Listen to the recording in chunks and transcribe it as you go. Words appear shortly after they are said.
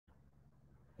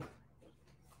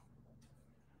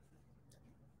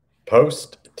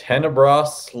Post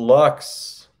tenebras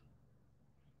lux,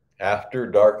 after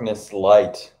darkness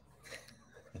light.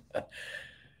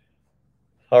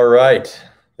 All right,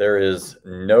 there is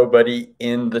nobody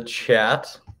in the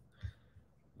chat,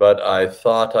 but I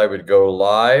thought I would go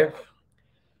live.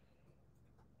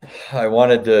 I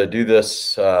wanted to do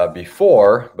this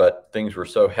before, but things were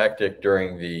so hectic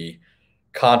during the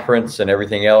conference and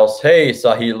everything else. Hey,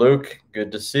 Sahi Luke,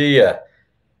 good to see you.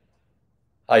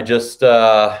 I just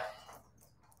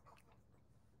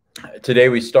today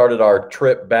we started our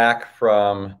trip back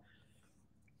from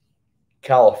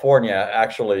California.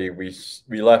 Actually,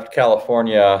 we left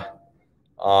California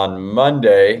on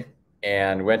Monday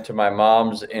and went to my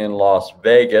mom's in Las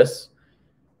Vegas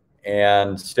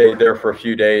and stayed there for a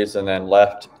few days and then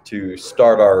left to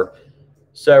start our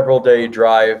several-day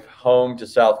drive home to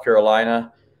South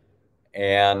Carolina.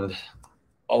 And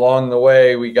along the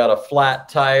way, we got a flat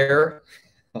tire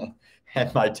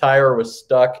and my tire was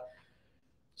stuck.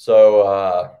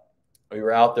 So we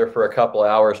were out there for a couple of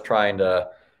hours trying to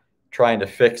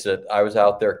fix it. I was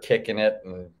out there kicking it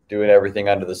and doing everything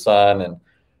under the sun and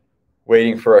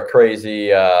waiting for a crazy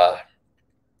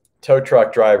tow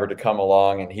truck driver to come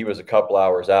along, and he was a couple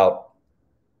hours out.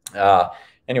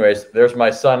 Anyways, there's my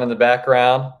son in the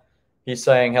background. He's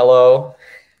saying hello.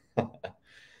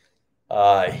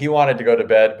 He wanted to go to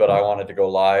bed, but I wanted to go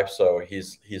live, so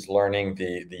he's learning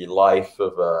the life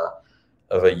of a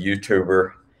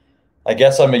YouTuber. I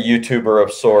guess I'm a YouTuber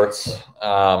of sorts.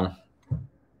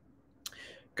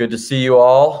 Good to see you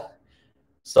all.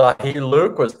 Sahi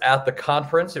Luke was at the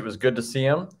conference. It was good to see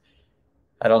him.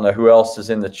 I don't know who else is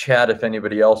in the chat, if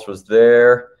anybody else was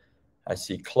there. I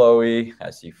see Chloe. I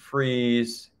see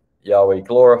Freeze, Yahweh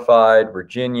Glorified,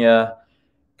 Virginia,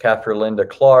 Catherine Linda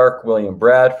Clark, William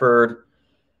Bradford.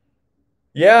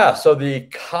 Yeah, so the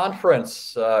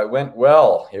conference went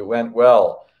well. It went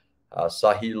well.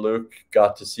 Sahi Luke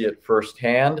got to see it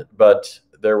firsthand, but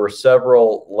there were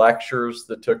several lectures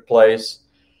that took place.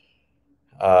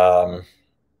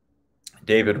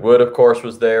 David Wood, of course,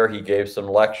 was there. He gave some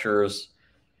lectures.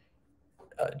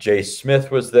 Jay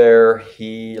Smith was there.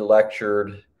 He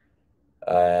lectured.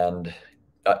 And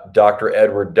Dr.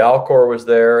 Edward Dalcor was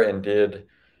there and did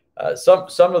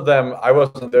some of them I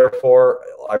wasn't there for.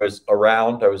 I was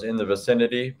around. I was in the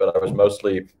vicinity, but I was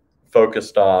mostly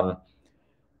focused on,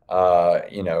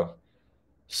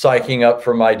 psyching up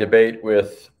for my debate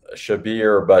with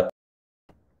Shabir,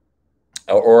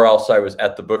 or else I was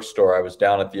at the bookstore. I was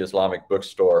down at the Islamic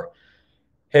bookstore.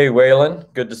 Hey, Waylon,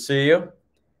 good to see you.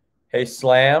 Hey,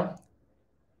 Slam.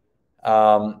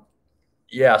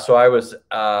 Yeah, so I was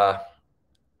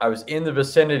in the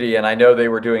vicinity, and I know they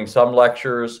were doing some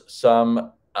lectures,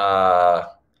 some,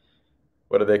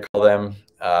 what do they call them?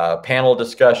 Panel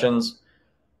discussions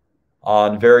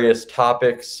on various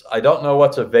topics. I don't know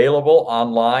what's available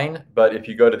online, but if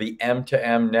you go to the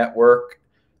M2M network,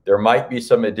 there might be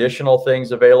some additional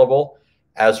things available.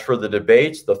 As for the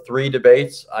debates, the 3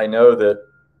 debates, I know that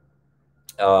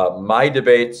my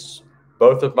debates,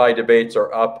 both of my debates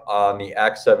are up on the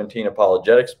Acts 17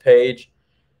 Apologetics page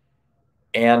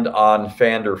and on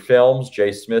Fander Films,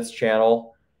 Jay Smith's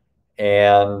channel,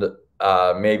 and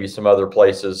maybe some other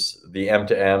places, the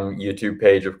M2M YouTube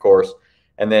page, of course.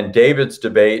 And then David's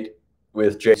debate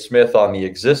with Jay Smith on the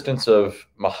existence of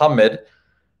Muhammad,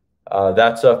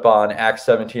 that's up on Acts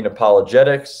 17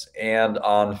 Apologetics and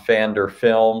on Fander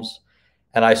Films.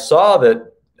 And I saw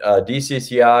that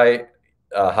DCCI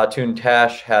Hatun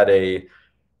Tash had a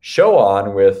show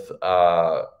on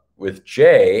with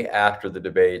Jay after the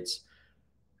debates,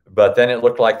 but then it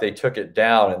looked like they took it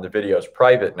down and the video is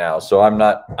private now. So I'm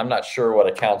not sure what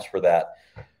accounts for that.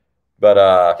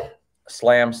 But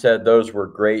Slam said those were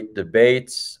great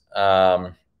debates.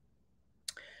 And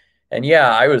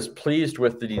yeah, I was pleased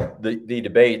with the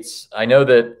debates. I know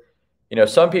that,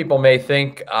 some people may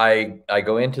think I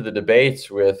go into the debates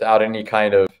without any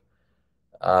kind of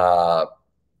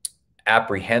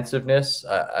apprehensiveness.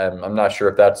 I'm not sure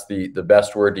if that's the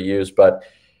best word to use, but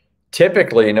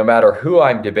typically, no matter who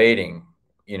I'm debating,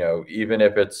 even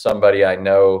if it's somebody I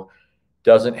know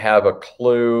doesn't have a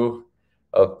clue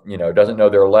of, doesn't know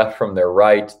their left from their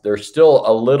right, there's still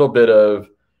a little bit of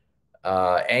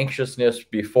anxiousness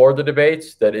before the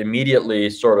debates that immediately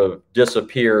sort of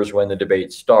disappears when the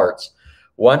debate starts.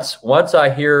 Once I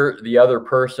hear the other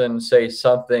person say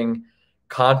something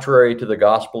contrary to the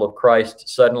gospel of Christ,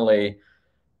 suddenly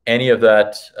any of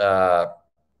that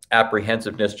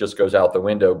apprehensiveness just goes out the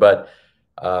window. But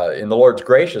in the Lord's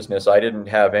graciousness, I didn't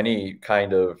have any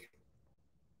kind of,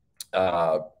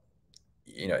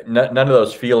 none of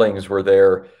those feelings were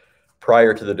there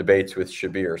prior to the debates with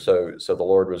Shabir. So the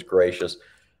Lord was gracious.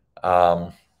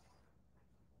 Um,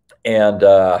 and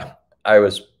I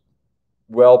was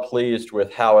well pleased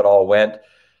with how it all went.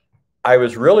 I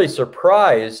was really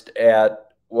surprised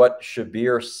at what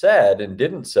Shabir said and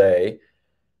didn't say.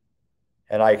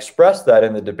 And I expressed that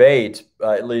in the debate.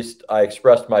 At least I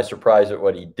expressed my surprise at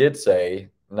what he did say,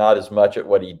 not as much at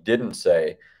what he didn't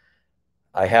say.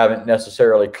 I haven't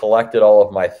necessarily collected all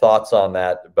of my thoughts on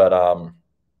that, but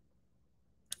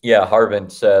yeah,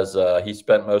 Harvind says he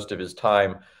spent most of his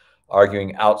time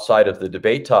arguing outside of the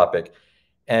debate topic.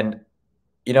 And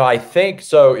I think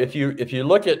so. If you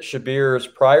look at Shabir's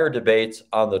prior debates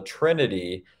on the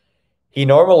Trinity, he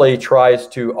normally tries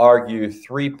to argue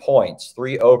 3 points,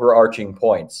 3 overarching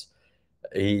points.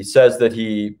 He says that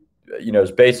he,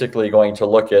 is basically going to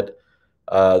look at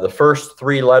the first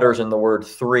 3 letters in the word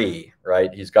three,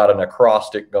 right? He's got an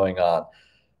acrostic going on.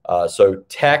 So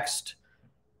text,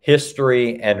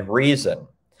 history, and reason.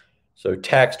 So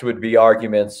text would be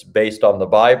arguments based on the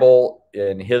Bible.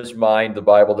 In his mind, the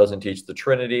Bible doesn't teach the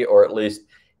Trinity, or at least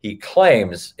he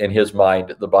claims in his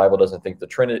mind the Bible doesn't think the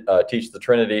Trinity teach the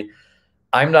Trinity.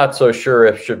 I'm not so sure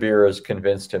if Shabir is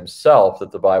convinced himself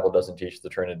that the Bible doesn't teach the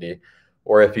Trinity,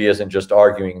 or if he isn't just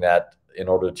arguing that in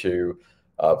order to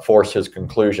force his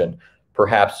conclusion.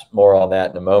 Perhaps more on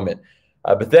that in a moment.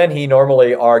 But then he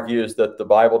normally argues that the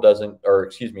Bible doesn't, or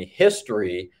excuse me,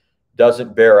 history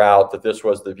doesn't bear out that this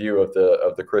was the view of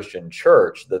the Christian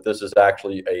church, that this is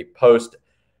actually a post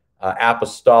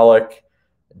apostolic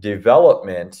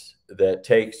development that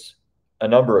takes a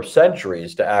number of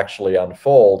centuries to actually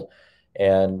unfold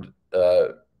and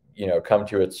come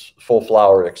to its full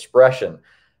flowered expression.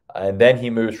 And then he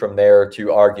moves from there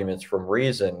to arguments from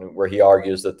reason, where he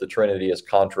argues that the Trinity is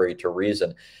contrary to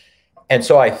reason. And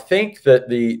so I think that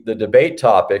the debate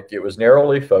topic, it was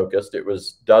narrowly focused. It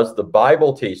was, does the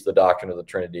Bible teach the doctrine of the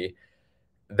Trinity?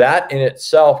 That in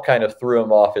itself kind of threw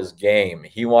him off his game.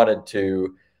 He wanted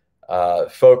to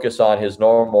focus on his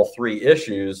normal 3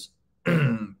 issues,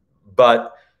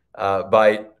 but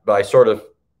by sort of,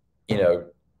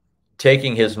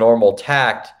 taking his normal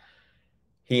tact,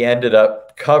 he ended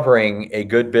up covering a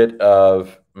good bit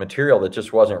of material that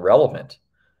just wasn't relevant,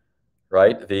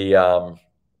 right? The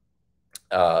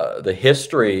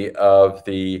history of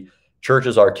the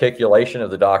church's articulation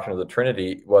of the doctrine of the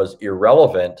Trinity was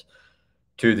irrelevant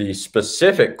to the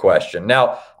specific question.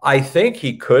 Now, I think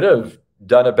he could have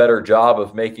done a better job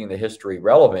of making the history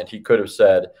relevant. He could have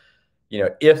said,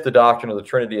 if the doctrine of the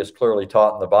Trinity is clearly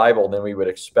taught in the Bible, then we would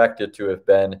expect it to have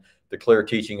been the clear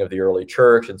teaching of the early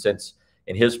church. And since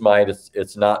in his mind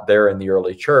it's not there in the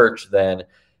early church, then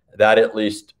that at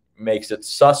least makes it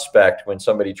suspect when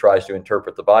somebody tries to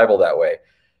interpret the Bible that way.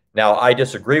 Now, I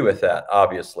disagree with that,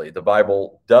 obviously. The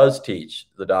Bible does teach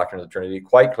the doctrine of the Trinity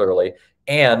quite clearly,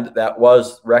 and that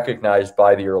was recognized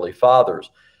by the early fathers.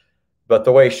 But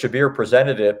the way Shabir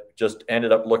presented it just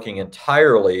ended up looking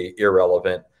entirely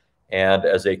irrelevant and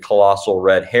as a colossal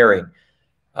red herring.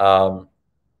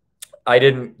 I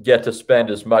didn't get to spend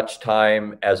as much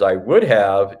time as I would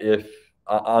have if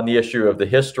on the issue of the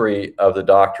history of the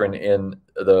doctrine in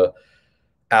the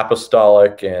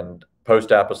apostolic and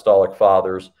post-apostolic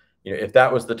fathers, if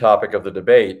that was the topic of the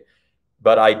debate.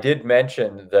 But I did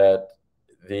mention that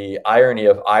the irony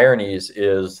of ironies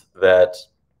is that,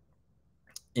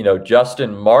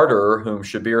 Justin Martyr, whom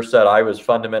Shabir said I was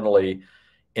fundamentally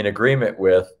in agreement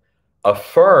with,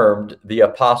 affirmed the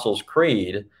Apostles'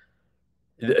 Creed.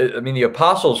 I mean, the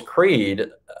Apostles' Creed,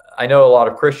 I know a lot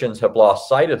of Christians have lost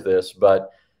sight of this,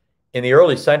 but in the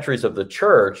early centuries of the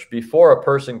church, before a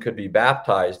person could be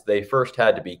baptized, they first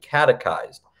had to be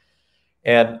catechized.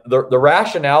 And the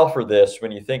rationale for this,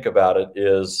 when you think about it,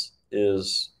 is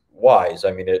wise.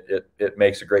 I mean, it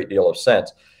makes a great deal of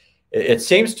sense. It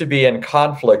seems to be in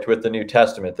conflict with the New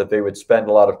Testament that they would spend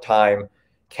a lot of time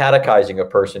catechizing a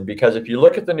person, because if you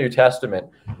look at the New Testament,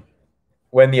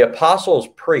 when the apostles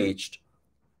preached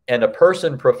and a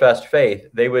person professed faith,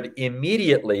 they would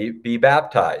immediately be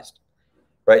baptized,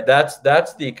 right? That's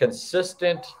the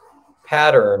consistent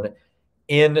pattern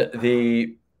in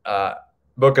the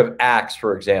book of Acts,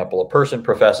 for example. A person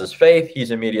professes faith,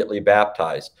 he's immediately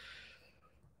baptized.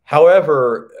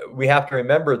 However, we have to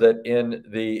remember that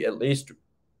at least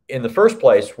in the first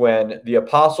place, when the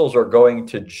apostles are going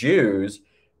to Jews,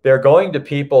 they're going to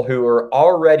people who are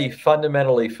already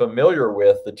fundamentally familiar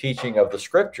with the teaching of the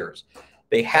scriptures.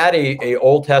 They had a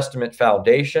Old Testament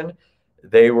foundation.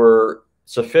 They were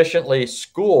sufficiently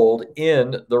schooled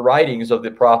in the writings of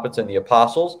the prophets and the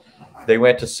apostles. They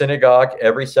went to synagogue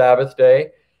every Sabbath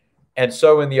day. And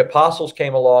so when the apostles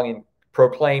came along and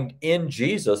proclaimed in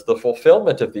Jesus the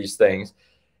fulfillment of these things,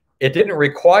 it didn't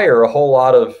require a whole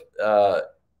lot of,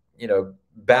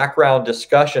 background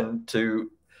discussion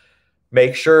to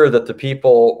make sure that the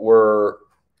people were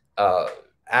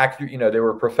accurate. They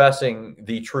were professing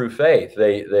the true faith.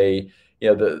 The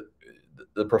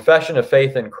profession of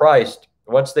faith in Christ.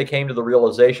 Once they came to the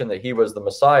realization that he was the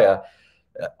Messiah,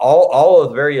 all of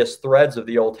the various threads of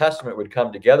the Old Testament would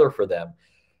come together for them.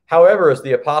 However, as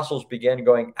the apostles began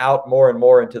going out more and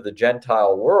more into the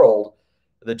Gentile world,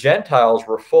 the Gentiles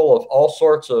were full of all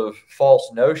sorts of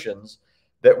false notions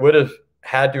that would have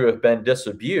had to have been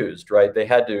disabused, right? They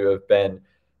had to have been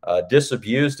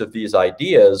disabused of these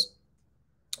ideas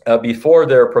before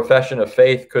their profession of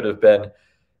faith could have been,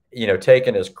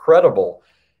 taken as credible.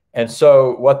 And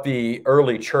so what the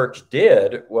early church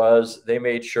did was they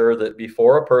made sure that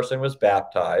before a person was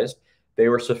baptized, they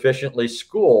were sufficiently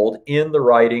schooled in the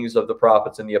writings of the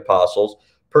prophets and the apostles,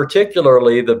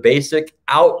 particularly the basic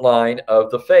outline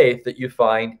of the faith that you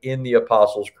find in the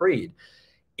Apostles' Creed.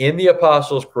 In the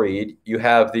Apostles' Creed, you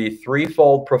have the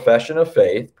threefold profession of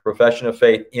faith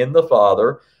in the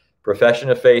Father, profession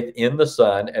of faith in the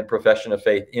Son, and profession of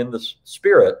faith in the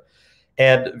Spirit,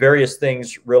 and various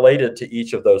things related to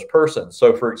each of those persons.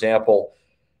 So, for example,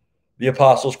 the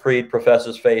Apostles' Creed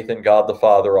professes faith in God the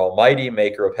Father Almighty,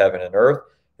 maker of heaven and earth.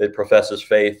 It professes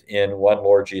faith in one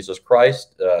Lord Jesus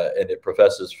Christ, and it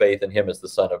professes faith in him as the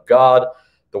Son of God,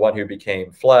 the one who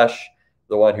became flesh,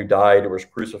 the one who died, was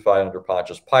crucified under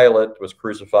Pontius Pilate, was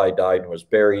crucified, died, and was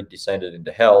buried, descended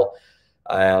into hell.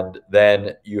 And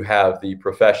then you have the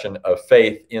profession of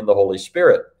faith in the Holy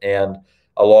Spirit. And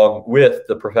along with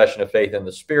the profession of faith in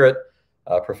the Spirit,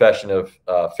 profession of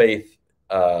faith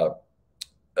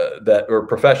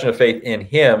profession of faith in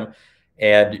him,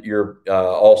 and you're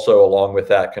also along with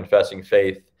that confessing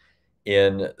faith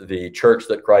in the church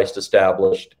that Christ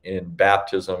established, in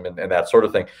baptism, and that sort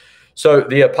of thing. So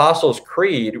the Apostles'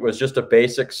 Creed was just a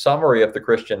basic summary of the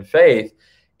Christian faith.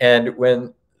 And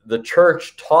when the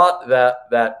church taught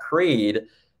that creed,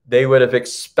 they would have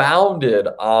expounded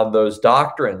on those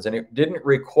doctrines, and it didn't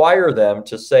require them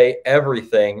to say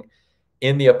everything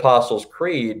in the Apostles'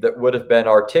 Creed that would have been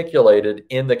articulated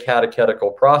in the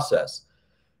catechetical process.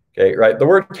 Okay, right? The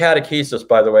word catechesis,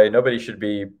 by the way, nobody should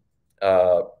be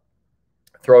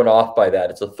thrown off by that.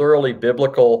 It's a thoroughly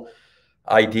biblical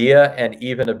idea and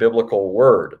even a biblical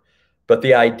word. But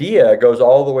the idea goes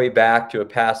all the way back to a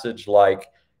passage like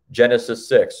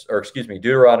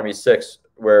Deuteronomy 6,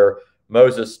 where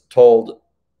Moses told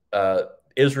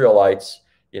Israelites,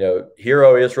 "Hear,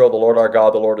 O Israel, the Lord our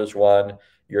God, the Lord is one.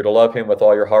 You're to love him with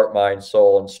all your heart, mind,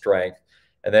 soul, and strength."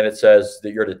 And then it says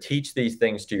that you're to teach these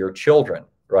things to your children,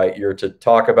 right? You're to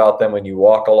talk about them when you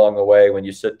walk along the way, when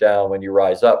you sit down, when you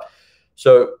rise up.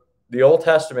 So the Old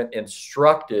Testament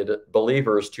instructed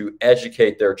believers to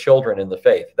educate their children in the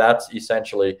faith. That's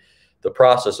essentially the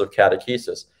process of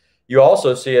catechesis. You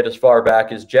also see it as far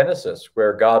back as Genesis,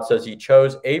 where God says he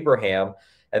chose Abraham,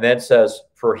 and then says,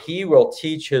 "For he will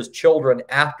teach his children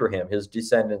after him," his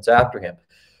descendants after him.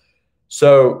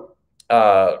 So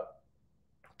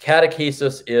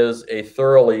catechesis is a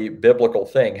thoroughly biblical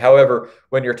thing. However,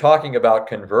 when you're talking about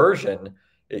conversion,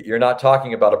 you're not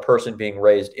talking about a person being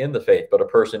raised in the faith, but a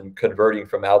person converting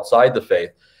from outside the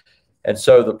faith. And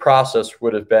so the process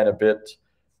would have been a bit,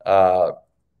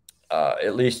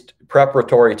 at least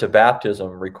preparatory to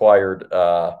baptism, required.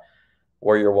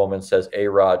 Warrior Woman says,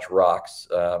 "A-Raj rocks."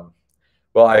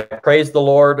 Well, I praise the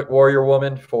Lord, Warrior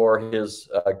Woman, for his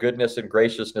goodness and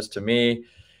graciousness to me.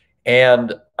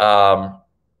 And, oh,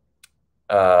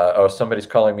 somebody's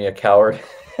calling me a coward.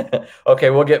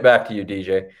 Okay, we'll get back to you,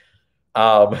 DJ.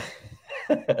 I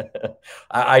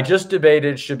just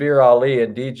debated Shabir Ali,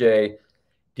 and DJ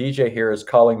here is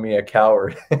calling me a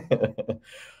coward.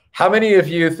 How many of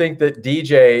you think that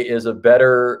DJ is a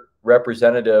better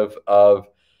representative of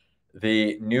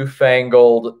the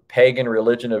newfangled pagan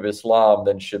religion of Islam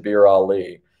than Shabir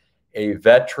Ali, a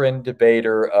veteran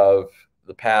debater of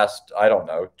the past, I don't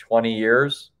know, 20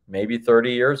 years, maybe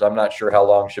 30 years? I'm not sure how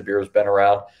long Shabir has been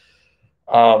around.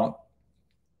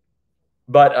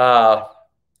 But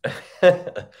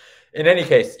in any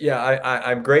case, yeah,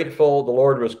 I'm grateful. The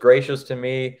Lord was gracious to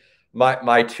me.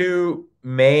 My two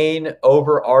main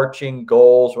overarching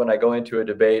goals when I go into a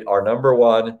debate are, number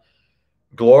one,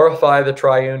 glorify the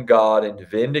triune God and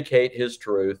vindicate his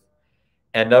truth,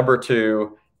 and number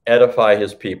two, edify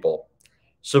his people.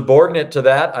 Subordinate to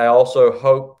that, I also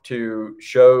hope to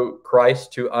show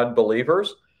Christ to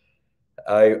unbelievers.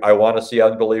 I want to see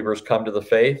unbelievers come to the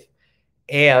faith.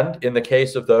 And in the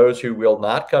case of those who will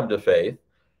not come to faith,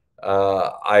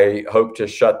 I hope to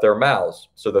shut their mouths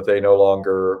so that they no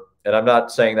longer, and I'm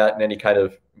not saying that in any kind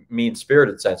of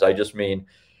mean-spirited sense. I just mean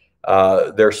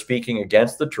they're speaking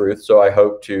against the truth. So I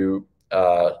hope to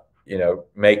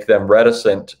make them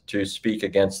reticent to speak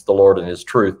against the Lord and his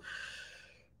truth.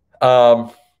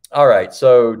 All right.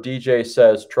 So DJ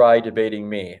says, try debating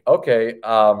me. Okay.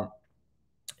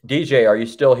 DJ, are you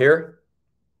still here?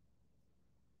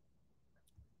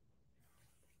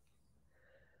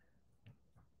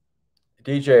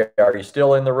 DJ, are you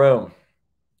still in the room?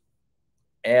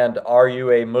 And are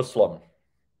you a Muslim?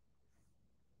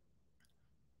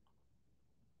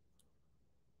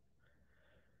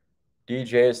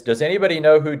 DJs, does anybody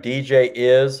know who DJ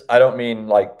is? I don't mean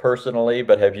like personally,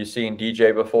 but have you seen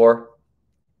DJ before?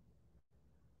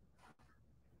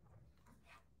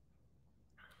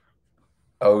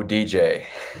 Oh, DJ.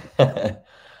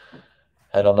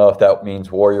 I don't know if that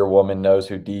means Warrior Woman knows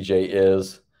who DJ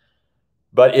is.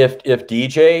 But if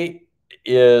DJ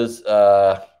is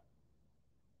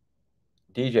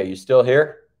DJ, you still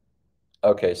here?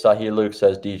 Okay, Sahih Luke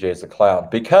says DJ is a clown.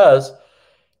 Because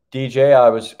DJ,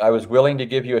 I was willing to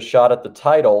give you a shot at the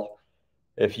title.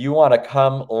 If you want to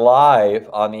come live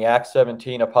on the Acts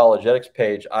 17 apologetics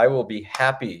page, I will be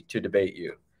happy to debate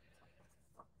you.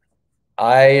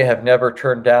 I have never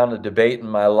turned down a debate in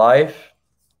my life,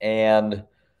 and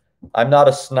I'm not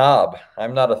a snob.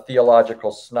 I'm not a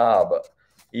theological snob,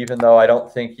 even though I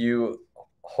don't think you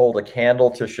hold a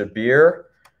candle to Shabir.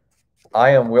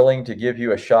 I am willing to give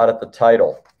you a shot at the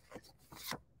title.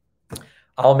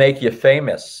 I'll make you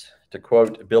famous, to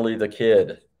quote Billy the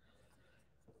Kid.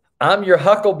 I'm your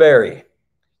Huckleberry,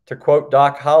 to quote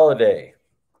Doc Holliday.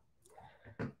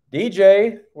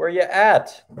 DJ, where you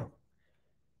at?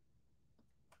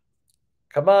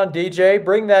 Come on, DJ,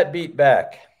 bring that beat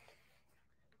back.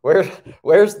 Where's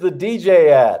the DJ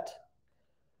at?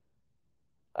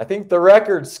 I think the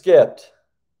record skipped.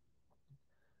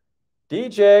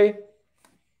 DJ.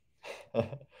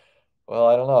 Well,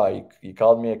 I don't know. You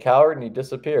called me a coward and he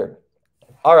disappeared.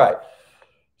 All right.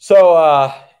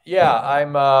 So yeah,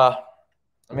 I'm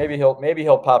maybe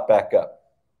he'll pop back up.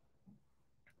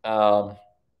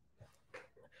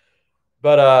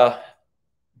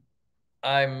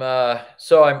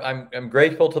 I'm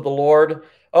grateful to the Lord.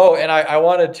 Oh, and I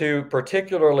wanted to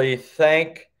particularly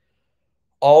thank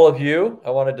all of you. I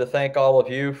wanted to thank all of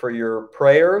you for your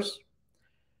prayers.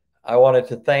 I wanted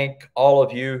to thank all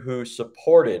of you who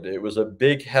supported. It was a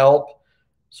big help.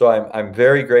 So I'm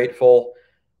very grateful.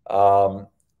 There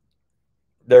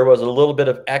was a little bit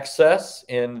of excess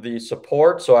in the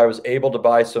support, so I was able to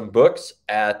buy some books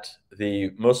at the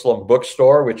Muslim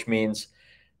bookstore, which means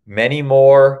many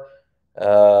more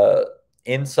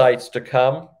insights to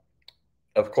come.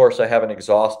 Of course, I haven't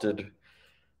exhausted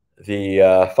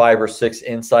the 5 or 6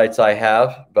 insights I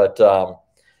have, but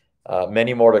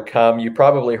many more to come. You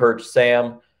probably heard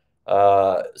Sam.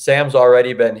 Sam's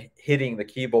already been hitting the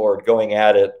keyboard, going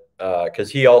at it,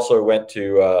 because he also went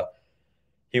to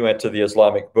the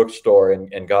Islamic bookstore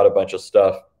and got a bunch of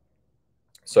stuff.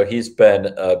 So he's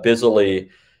been busily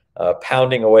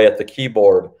pounding away at the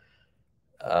keyboard,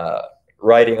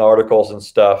 writing articles and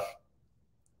stuff.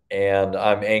 And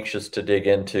I'm anxious to dig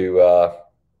into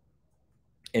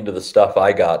the stuff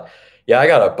I got. Yeah, I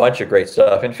got a bunch of great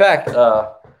stuff. In fact,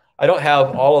 I don't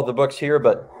have all of the books here,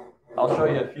 but I'll show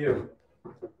you a few.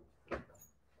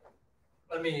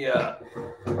 Let me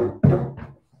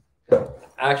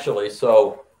actually,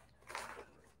 so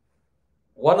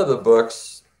one of the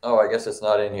books, oh, I guess it's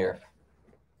not in here.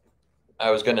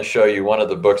 I was going to show you one of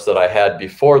the books that I had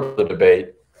before the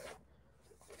debate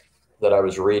that I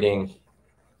was reading.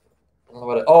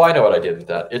 Oh, I know what I did with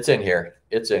that. It's in here.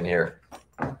 It's in here.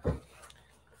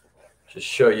 Just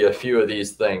show you a few of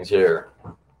these things here.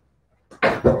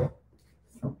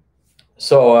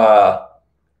 So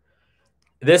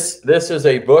this is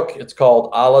a book. It's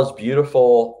called Allah's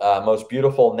Beautiful, Most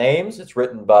Beautiful Names. It's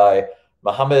written by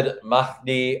Muhammad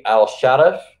Mahdi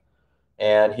al-Sharif,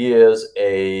 and he is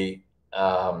a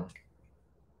I'm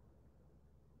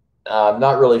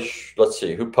not really let's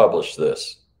see who published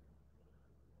this.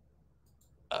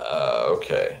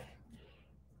 Okay,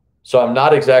 so I'm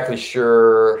not exactly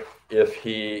sure if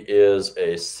he is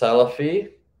a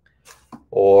Salafi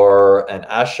or an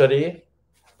Ashari,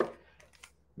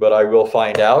 but I will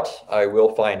find out. I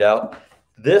will find out.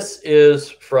 This is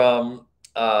from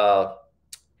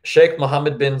Sheikh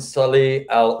Mohammed bin Salih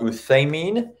Al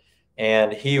Uthaymeen,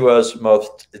 and he was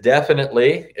most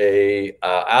definitely a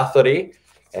Athari,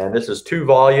 and this is 2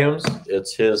 volumes.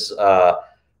 It's his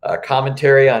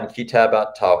commentary on Kitab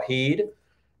at-Tawheed.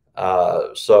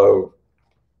 So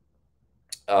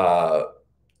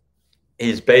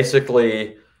he's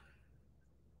basically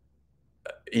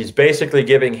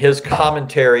giving his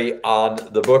commentary on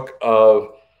the book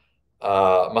of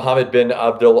Muhammad bin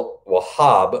Abdul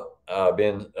Wahhab,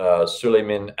 bin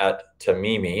Suleiman at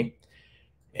Tamimi.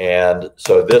 And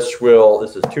so this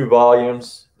is 2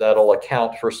 volumes. That'll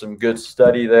account for some good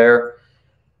study there.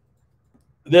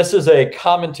 This is a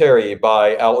commentary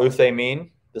by Al-Uthaymin,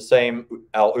 the same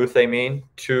Al-Uthaymin,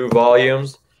 2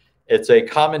 volumes. It's a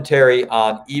commentary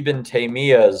on Ibn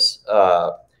Taymiyyah's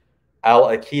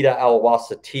Al-Aqidah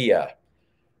al-Wasatiyah.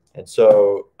 And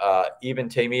so Ibn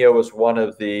Taymiyyah was one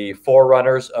of the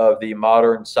forerunners of the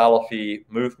modern Salafi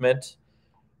movement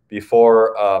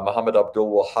before Muhammad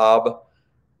Abdul Wahhab.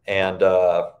 And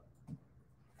I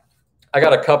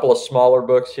got a couple of smaller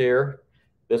books here.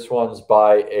 This one's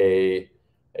by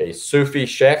a Sufi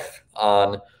sheikh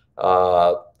on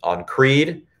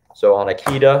creed, so on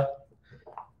Aqidah.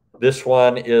 This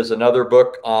one is another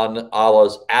book on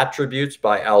Allah's attributes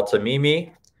by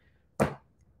Al-Tamimi.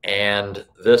 And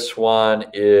this one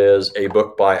is a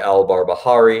book by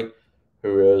Al-Barbahari,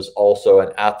 who is also an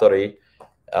Athari.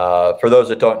 For those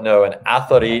that don't know, an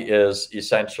Athari is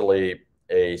essentially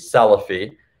a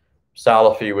Salafi.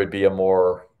 Salafi would be a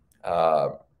more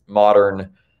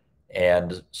modern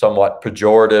and somewhat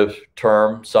pejorative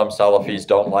term. Some Salafis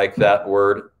don't like that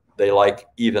word. They like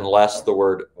even less the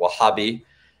word Wahhabi.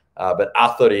 But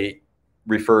Athari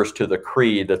refers to the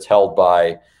creed that's held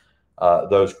by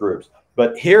those groups.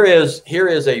 But here is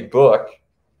a book.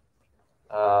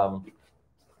 Oh,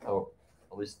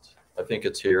 at least I think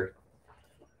it's here.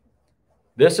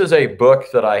 This is a book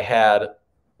that I had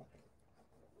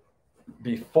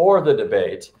before the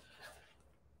debate.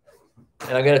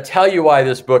 And I'm going to tell you why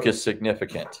this book is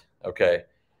significant. Okay.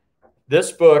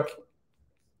 This book,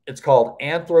 it's called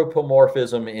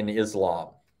Anthropomorphism in Islam.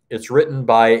 It's written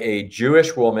by a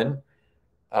Jewish woman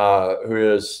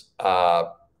who is,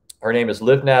 her name is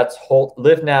Livnat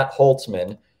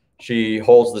Holtzman. She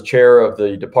holds the chair of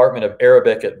the Department of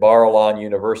Arabic at Bar-Ilan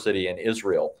University in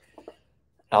Israel.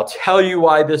 I'll tell you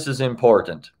why this is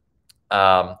important.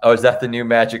 Oh, is that the new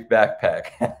magic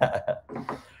backpack?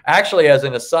 Actually, as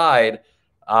an aside,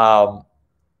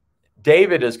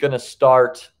 David is going to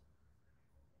start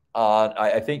on,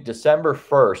 I think, December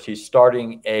 1st. He's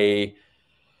starting a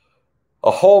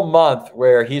whole month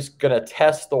where he's going to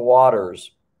test the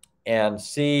waters and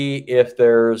see if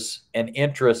there's an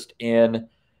interest in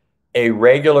a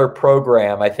regular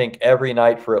program, I think every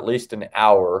night for at least an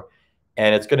hour.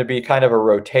 And it's going to be kind of a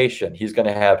rotation. He's going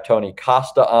to have Tony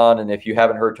Costa on. And if you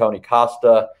haven't heard Tony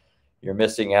Costa, you're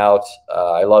missing out.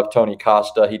 I love Tony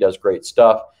Costa. He does great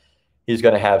stuff. He's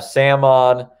going to have Sam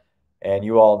on, and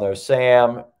you all know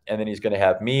Sam. And then he's going to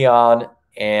have me on,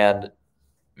 and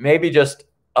maybe just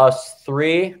us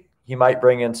 3. He might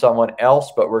bring in someone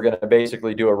else, but we're going to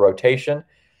basically do a rotation,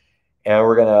 and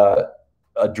we're going to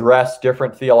address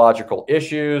different theological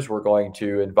issues. We're going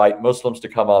to invite Muslims to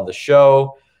come on the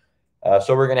show.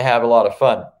 So we're going to have a lot of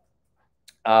fun.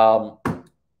 And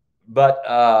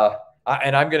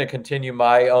I'm going to continue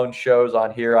my own shows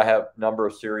on here. I have a number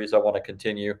of series I want to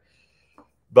continue.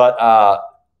 But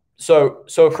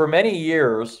so for many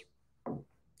years,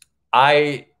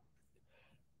 I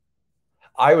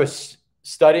was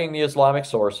studying the Islamic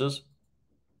sources.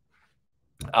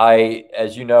 I,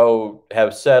 as you know,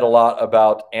 have said a lot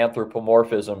about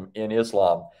anthropomorphism in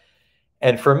Islam.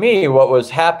 And for me, what was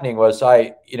happening was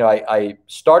I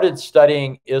started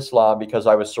studying Islam because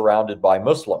I was surrounded by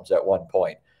Muslims at one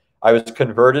point. I was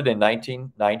converted in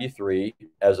 1993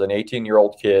 as an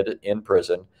 18-year-old kid in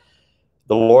prison.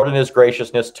 The Lord in his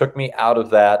graciousness took me out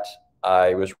of that.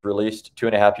 I was released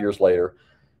 2.5 years later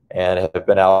and have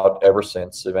been out ever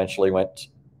since. Eventually went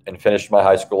and finished my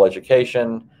high school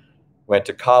education, went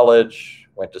to college,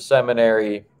 went to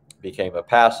seminary, became a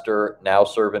pastor, now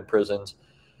serve in prisons.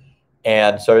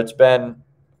 And so it's been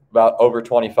about over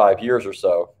 25 years or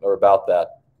so, or about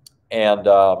that. And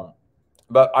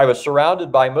but I was surrounded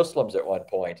by Muslims at one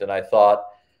point, and I thought,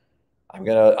 I'm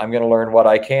gonna learn what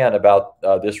I can about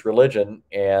this religion,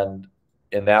 and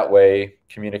in that way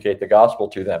communicate the gospel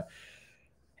to them.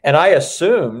 And I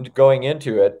assumed going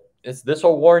into it, this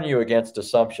will warn you against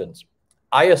assumptions.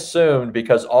 I assumed,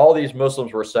 because all these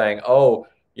Muslims were saying, oh,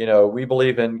 we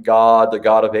believe in God, the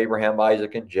God of Abraham,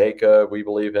 Isaac, and Jacob. We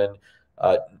believe in,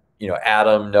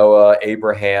 Adam, Noah,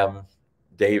 Abraham,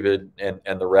 David,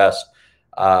 and the rest.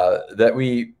 That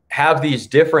we have these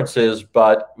differences,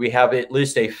 but we have at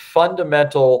least a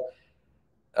fundamental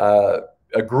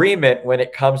agreement when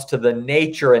it comes to the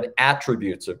nature and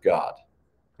attributes of God,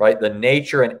 right? The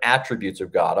nature and attributes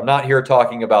of God. I'm not here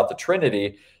talking about the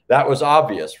Trinity. That was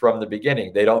obvious from the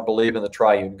beginning. They don't believe in the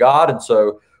triune God, and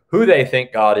so who they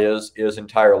think God is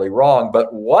entirely wrong.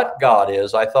 But what God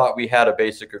is, I thought we had a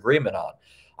basic agreement on.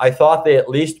 I thought they at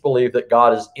least believe that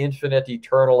God is infinite,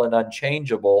 eternal, and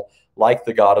unchangeable, like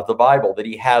the God of the Bible, that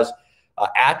he has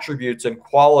attributes and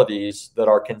qualities that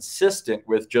are consistent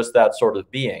with just that sort of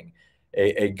being.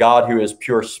 A God who is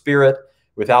pure spirit,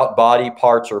 without body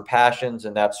parts or passions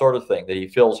and that sort of thing, that he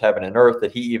fills heaven and earth,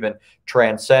 that he even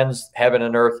transcends heaven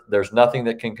and earth. There's nothing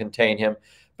that can contain him,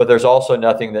 but there's also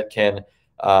nothing that can,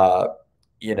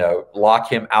 lock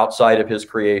him outside of his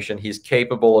creation. He's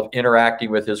capable of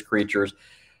interacting with his creatures.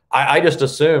 I just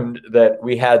assumed that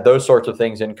we had those sorts of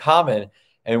things in common.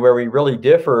 And where we really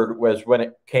differed was when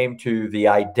it came to the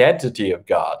identity of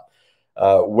God,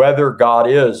 whether God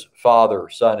is Father,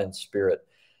 Son, and Spirit.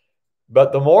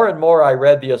 But the more and more I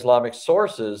read the Islamic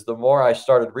sources, the more I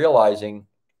started realizing,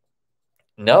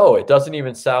 no, it doesn't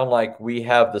even sound like we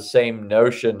have the same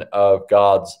notion of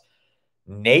God's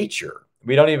nature.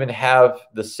 We don't even have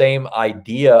the same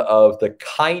idea of the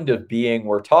kind of being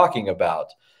we're talking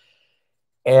about.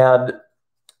 And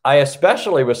I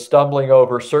especially was stumbling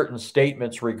over certain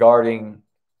statements regarding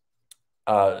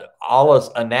Allah's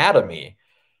anatomy.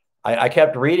 I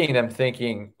kept reading them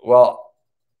thinking, well,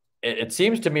 it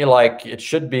seems to me like it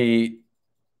should be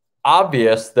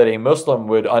obvious that a Muslim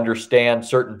would understand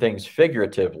certain things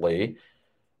figuratively.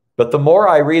 But the more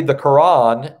I read the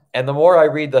Quran and the more I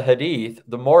read the Hadith,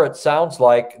 the more it sounds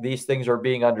like these things are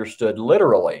being understood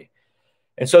literally.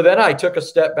 And so then I took a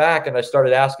step back and I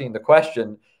started asking the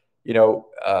question,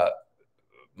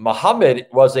 Muhammad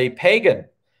was a pagan,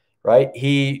 right?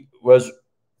 He was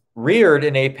reared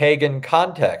in a pagan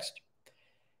context.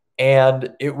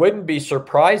 And it wouldn't be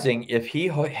surprising if he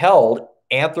held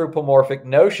anthropomorphic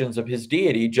notions of his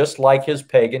deity, just like his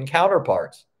pagan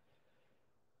counterparts,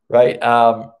 right?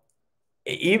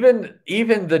 Even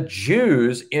the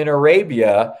Jews in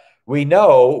Arabia, we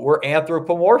know, were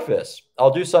anthropomorphists. I'll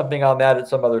do something on that at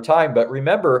some other time. But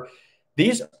remember,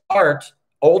 these aren't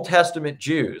Old Testament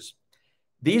Jews.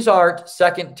 These aren't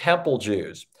Second Temple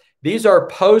Jews. These are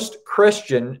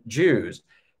post-Christian Jews.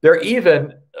 They're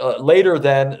even later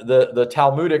than the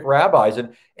Talmudic rabbis.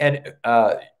 And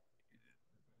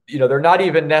they're not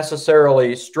even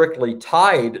necessarily strictly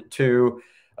tied to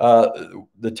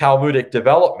the Talmudic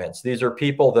developments. These are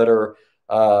people that are,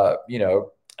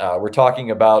 we're talking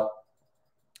about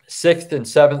 6th and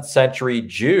 7th century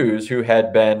Jews who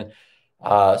had been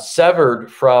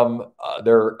severed from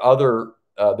their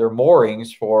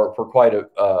moorings for quite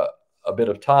a bit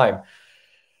of time.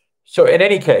 So in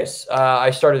any case,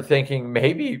 I started thinking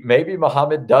maybe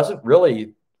Muhammad doesn't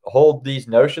really hold these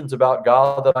notions about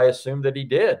God that I assumed that he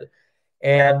did.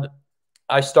 And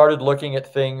I started looking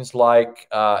at things like,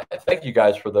 thank you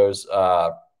guys for those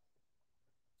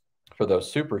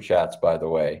super chats, by the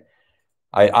way.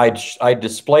 I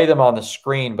display them on the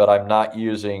screen, but I'm not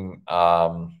using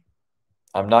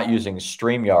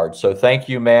StreamYard. So thank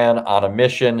you, Man on a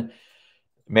Mission.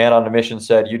 Man on a Mission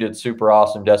said, you did super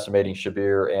awesome decimating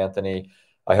Shabir, Anthony.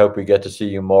 I hope we get to see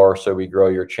you more so we grow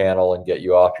your channel and get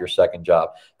you off your second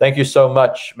job. Thank you so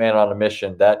much, Man on a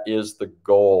Mission. That is the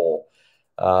goal.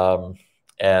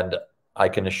 And I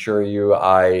can assure you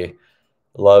I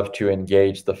love to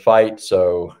engage the fight.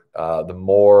 So the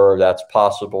more that's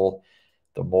possible,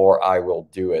 the more I will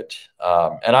do it.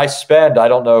 And I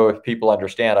don't know if people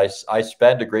understand, I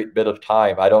spend a great bit of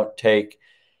time. I don't take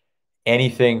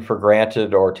anything for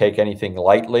granted or take anything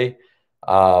lightly.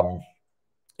 I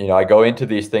go into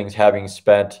these things having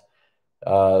spent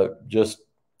I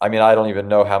don't even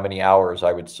know how many hours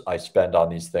I spend on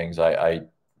these things.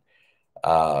 But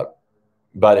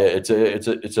it's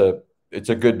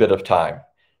a good bit of time.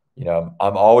 I'm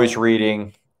always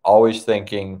reading, always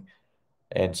thinking.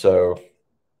 And so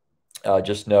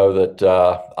just know that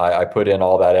I put in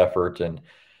all that effort. And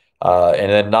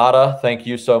then Nada, thank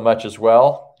you so much as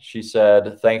well. She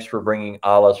said, thanks for bringing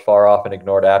Allah's far off and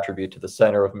ignored attribute to the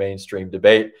center of mainstream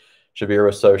debate. Shabir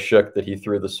was so shook that he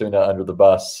threw the Sunnah under the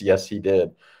bus. Yes, he did.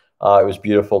 It was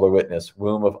beautiful to witness.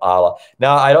 Womb of Allah.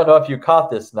 Now, I don't know if you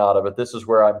caught this, Nada, but this is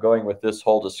where I'm going with this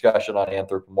whole discussion on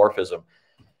anthropomorphism.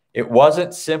 It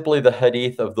wasn't simply the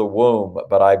hadith of the womb,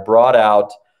 but I brought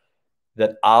out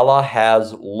that Allah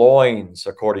has loins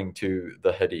according to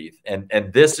the hadith. And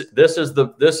this is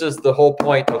the whole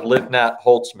point of Livnat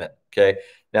Holtzman. Okay.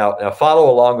 Now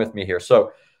follow along with me here.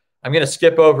 So I'm going to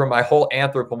skip over my whole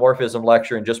anthropomorphism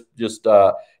lecture and just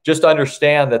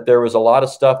understand that there was a lot of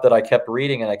stuff that I kept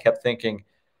reading and I kept thinking,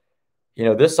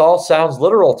 this all sounds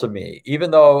literal to me,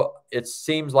 even though it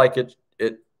seems like it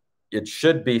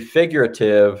should be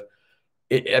figurative.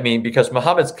 Because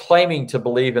Muhammad's claiming to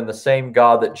believe in the same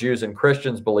God that Jews and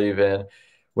Christians believe in.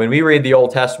 When we read the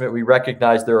Old Testament, we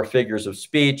recognize there are figures of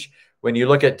speech. When you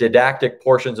look at didactic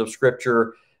portions of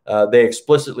Scripture, They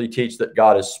explicitly teach that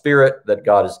God is spirit, that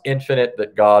God is infinite,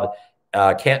 that God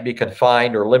can't be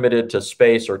confined or limited to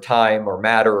space or time or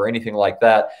matter or anything like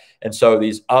that. And so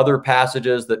these other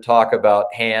passages that talk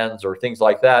about hands or things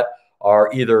like that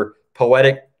are either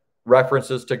poetic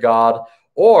references to God,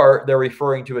 or they're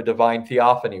referring to a divine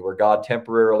theophany where God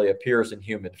temporarily appears in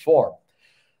human form.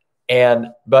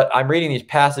 But I'm reading these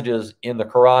passages in the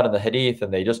Quran and the Hadith,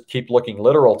 and they just keep looking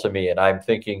literal to me. And I'm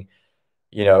thinking,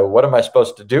 what am I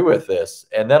supposed to do with this?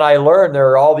 And then I learned there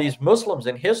are all these Muslims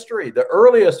in history, the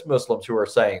earliest Muslims who are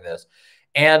saying this.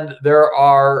 And there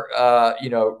are,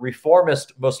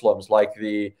 reformist Muslims like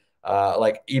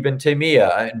like Ibn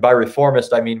Taymiyyah. And by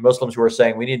reformist, I mean Muslims who are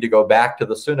saying we need to go back to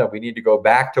the Sunnah. We need to go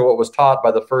back to what was taught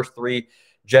by the first 3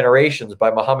 generations,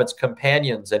 by Muhammad's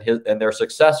companions and their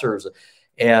successors.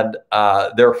 And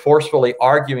they're forcefully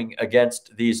arguing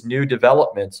against these new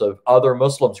developments of other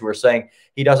Muslims who are saying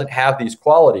he doesn't have these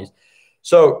qualities.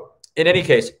 So in any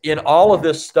case, in all of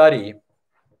this study,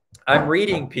 I'm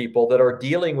reading people that are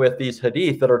dealing with these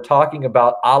hadith that are talking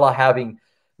about Allah having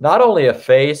not only a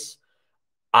face,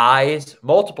 eyes,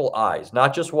 multiple eyes,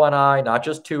 not just one eye, not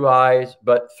just 2 eyes,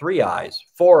 but 3 eyes,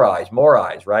 4 eyes, more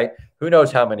eyes, right? Who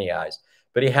knows how many eyes?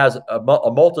 But he has a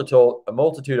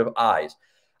multitude of eyes.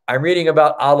 I'm reading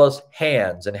about Allah's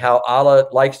hands and how Allah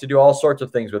likes to do all sorts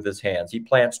of things with his hands. He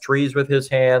plants trees with his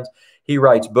hands. He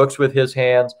writes books with his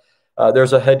hands.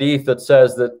 There's a hadith that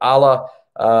says that Allah,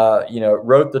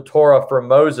 wrote the Torah for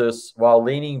Moses while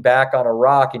leaning back on a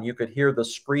rock, and you could hear the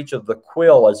screech of the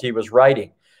quill as he was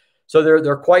writing. So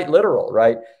they're quite literal,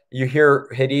 right? You hear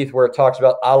hadith where it talks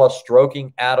about Allah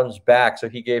stroking Adam's back, so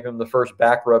he gave him the first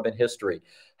back rub in history.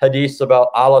 Hadiths about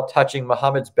Allah touching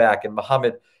Muhammad's back and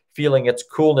Muhammad feeling its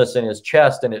coolness in his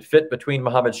chest, and it fit between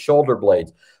Muhammad's shoulder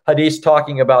blades. Hadiths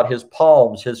talking about his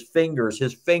palms, his fingers,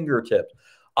 his fingertips.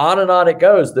 On and on it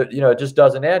goes. That it just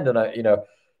doesn't end. And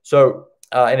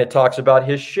and it talks about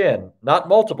his shin, not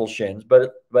multiple shins,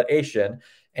 but a shin,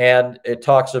 and it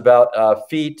talks about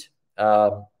feet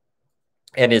and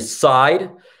his side.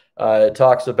 It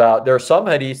talks about, there are some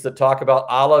hadiths that talk about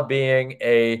Allah being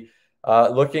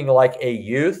looking like a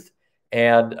youth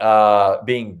and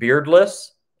being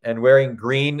beardless and wearing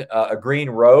a green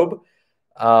robe.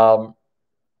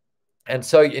 And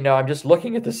so, I'm just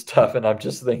looking at this stuff and I'm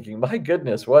just thinking, my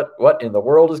goodness, what in the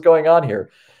world is going on here?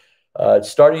 It's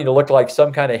starting to look like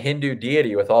some kind of Hindu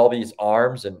deity with all these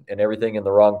arms and everything in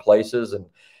the wrong places.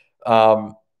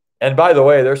 And by the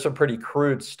way, there's some pretty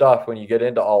crude stuff when you get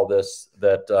into all this.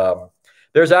 That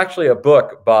there's actually a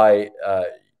book by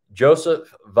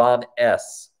Joseph Von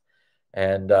Es.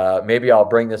 And maybe I'll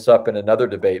bring this up in another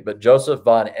debate, but Joseph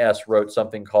Von Es wrote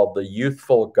something called The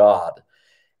Youthful God.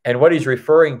 And what he's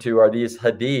referring to are these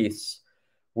hadiths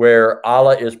where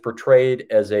Allah is portrayed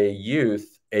as a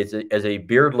youth, as a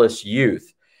beardless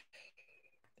youth.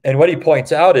 And what he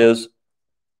points out is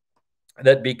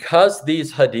that because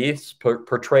these hadiths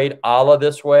portrayed Allah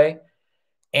this way,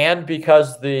 and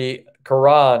because the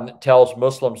Quran tells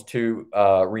Muslims to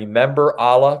remember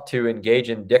Allah, to engage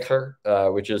in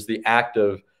dhikr, which is the act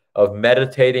of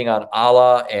meditating on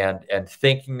Allah and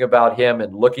thinking about him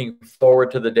and looking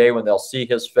forward to the day when they'll see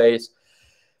his face.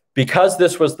 Because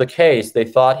this was the case, they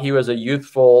thought he was a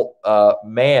youthful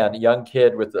young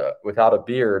kid without a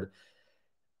beard.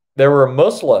 There were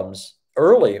Muslims,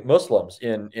 early Muslims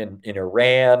in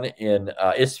Iran, in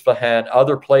Isfahan,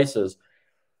 other places,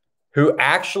 who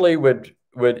actually would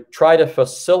try to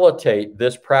facilitate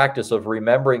this practice of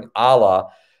remembering Allah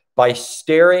by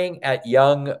staring at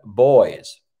young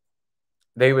boys.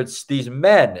 These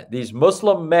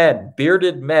Muslim men,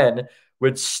 bearded men,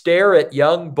 would stare at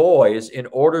young boys in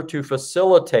order to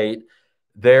facilitate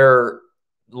their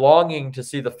longing to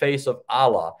see the face of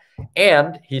Allah.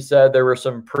 And he said there were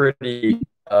some pretty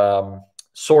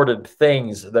sordid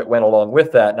things that went along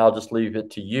with that. And I'll just leave it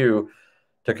to you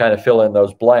to kind of fill in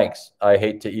those blanks. I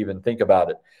hate to even think about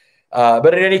it.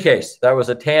 But in any case, that was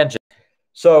a tangent.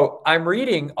 So I'm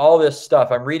reading all this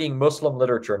stuff. I'm reading Muslim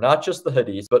literature, not just the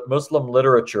hadith, but Muslim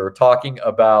literature talking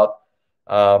about,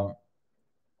 and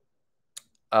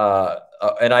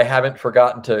I haven't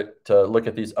forgotten to look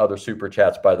at these other super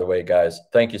chats, by the way, guys.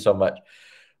 Thank you so much.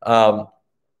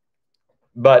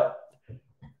 But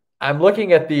I'm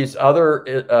looking at these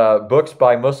other books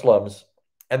by Muslims,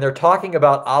 and they're talking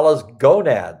about Allah's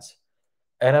gonads.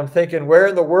 And I'm thinking, where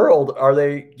in the world are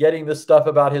they getting this stuff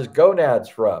about his gonads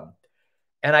from?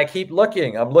 And I keep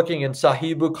looking. I'm looking in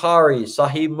Sahih Bukhari,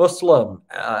 Sahih Muslim,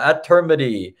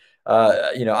 At-Tirmidhi,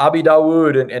 Abi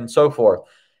Dawud, and so forth.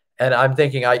 And I'm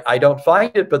thinking, I don't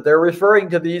find it, but they're referring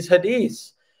to these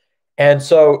hadiths. And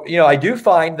so, I do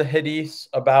find the hadiths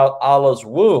about Allah's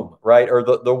womb, right? Or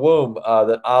the womb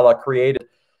that Allah created,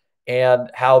 and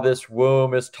how this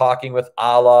womb is talking with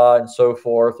Allah and so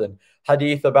forth, and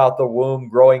hadith about the womb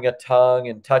growing a tongue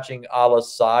and touching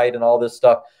Allah's side and all this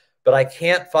stuff. But I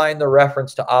can't find the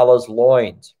reference to Allah's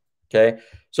loins. Okay.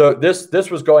 So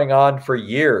this was going on for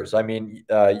years. I mean,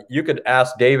 you could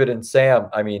ask David and Sam.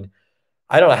 I mean,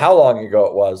 I don't know how long ago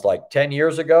it was, like 10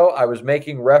 years ago, I was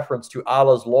making reference to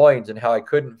Allah's loins and how I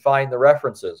couldn't find the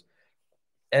references.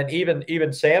 And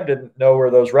even Sam didn't know where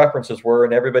those references were,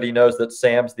 and everybody knows that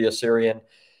Sam's the Assyrian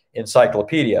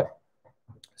encyclopedia.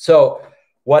 So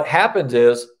what happens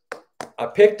is I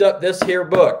picked up this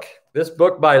book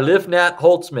by Livnat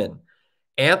Holtzman,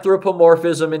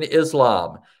 Anthropomorphism in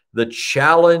Islam, The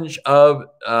Challenge of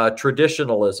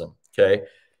Traditionalism. Okay.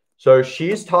 So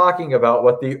she's talking about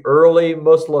what the early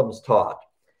Muslims taught.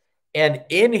 And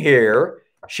in here,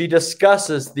 she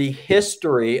discusses the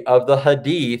history of the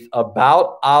hadith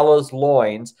about Allah's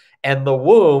loins and the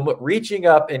womb reaching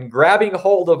up and grabbing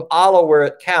hold of Allah where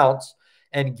it counts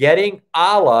and getting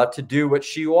Allah to do what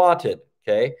she wanted.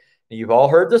 Okay. You've all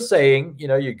heard the saying,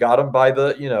 you got them by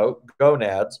the,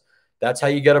 gonads. That's how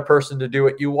you get a person to do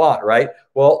what you want, right?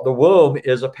 Well, the womb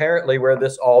is apparently where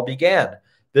this all began.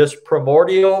 This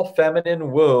primordial feminine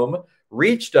womb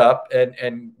reached up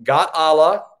and got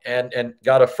Allah and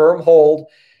got a firm hold.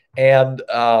 And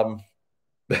I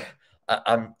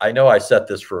know I set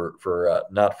this for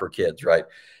not for kids, right?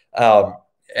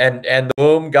 And the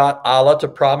womb got Allah to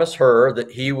promise her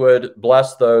that he would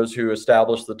bless those who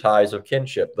establish the ties of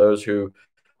kinship, those who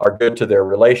are good to their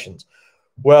relations.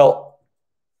 Well,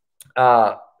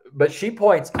 but she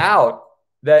points out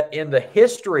that in the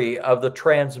history of the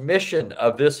transmission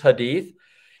of this hadith,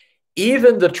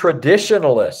 even the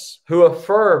traditionalists who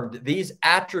affirmed these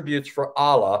attributes for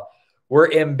Allah were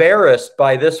embarrassed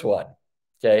by this one.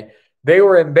 Okay. They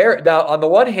were embarrassed. Now, on the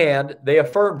one hand, they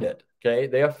affirmed it. Okay.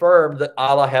 They affirmed that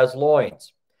Allah has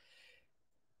loins.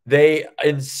 They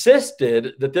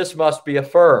insisted that this must be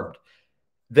affirmed.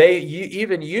 They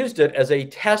even used it as a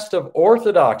test of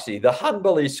orthodoxy. The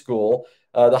Hanbali school,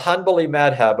 the Hanbali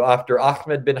madhab, after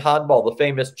Ahmed bin Hanbal, the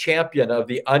famous champion of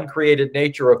the uncreated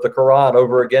nature of the Quran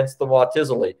over against the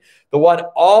Mu'tazili, the one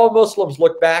all Muslims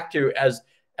look back to as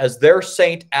their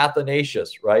Saint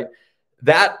Athanasius, right?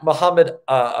 That Ahmed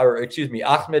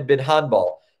bin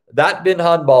Hanbal, that bin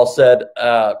Hanbal said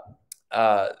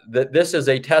that this is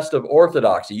a test of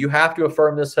orthodoxy. You have to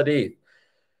affirm this hadith.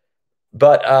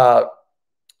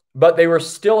 But they were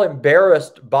still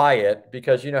embarrassed by it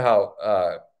because you know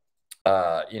how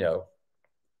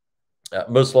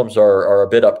Muslims are a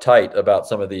bit uptight about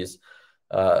some of these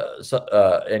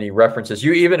any references.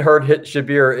 You even heard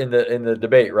Shabir in the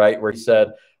debate, right, where he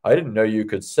said, "I didn't know you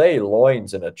could say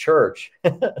loins in a church."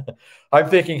 I'm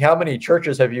thinking, how many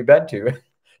churches have you been to?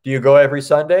 Do you go every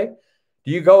Sunday?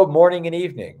 Do you go morning and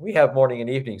evening? We have morning and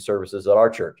evening services at our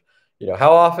church.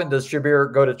 How often does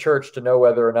Shabir go to church to know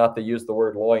whether or not they use the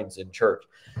word loins in church?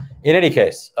 In any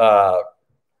case, I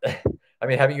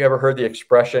mean, haven't you ever heard the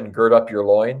expression, gird up your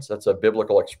loins? That's a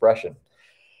biblical expression.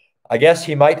 I guess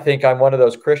he might think I'm one of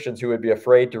those Christians who would be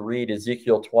afraid to read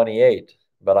Ezekiel 28,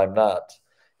 but I'm not.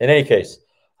 In any case,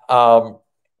 but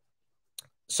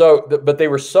they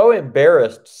were so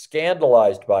embarrassed,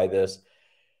 scandalized by this,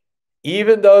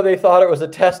 even though they thought it was a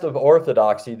test of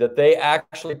orthodoxy, that they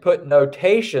actually put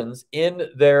notations in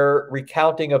their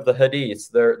recounting of the hadiths,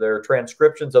 their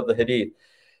transcriptions of the hadith.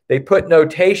 They put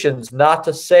notations not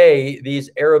to say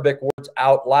these Arabic words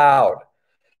out loud.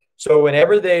 So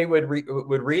whenever they would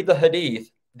read the hadith,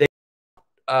 they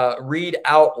read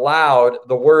out loud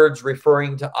the words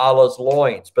referring to Allah's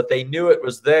loins, but they knew it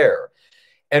was there.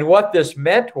 And what this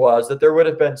meant was that there would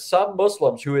have been some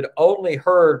Muslims who had only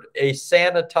heard a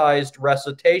sanitized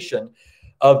recitation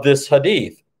of this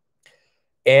hadith.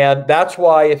 And that's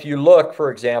why if you look,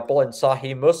 for example, in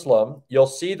Sahih Muslim, you'll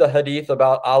see the hadith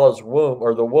about Allah's womb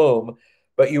or the womb,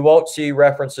 but you won't see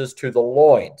references to the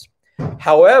loins.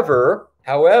 However,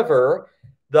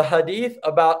 the hadith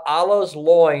about Allah's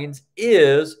loins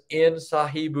is in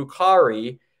Sahih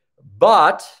Bukhari,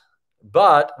 but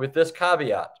with this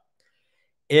caveat.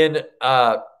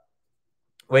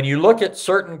 When you look at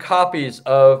certain copies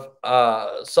of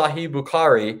Sahih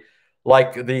Bukhari,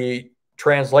 like the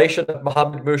translation of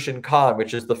Muhammad Mushin Khan,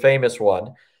 which is the famous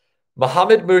one,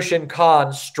 Muhammad Mushin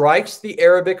Khan strikes the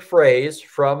Arabic phrase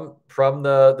from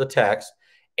the text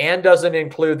and doesn't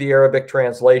include the Arabic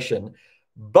translation,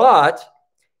 but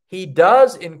he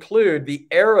does include the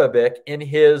Arabic in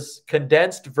his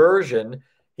condensed version.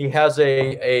 He has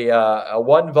a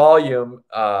one-volume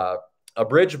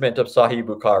abridgment of Sahih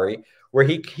Bukhari, where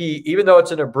he even though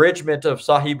it's an abridgment of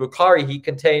Sahih Bukhari,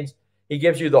 he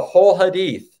gives you the whole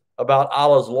hadith about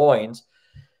Allah's loins,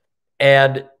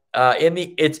 and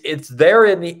it's there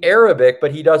in the Arabic,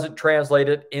 but he doesn't translate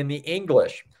it in the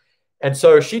English. And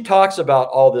so she talks about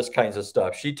all this kinds of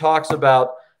stuff. She talks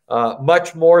about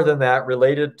much more than that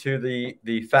related to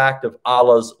the fact of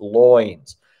Allah's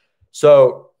loins.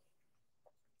 So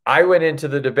I went into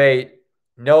the debate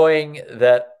knowing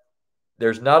that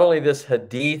there's not only this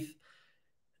hadith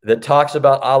that talks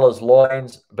about Allah's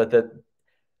loins, but that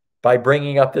by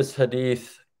bringing up this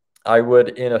hadith, I would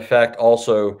in effect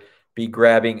also be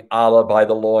grabbing Allah by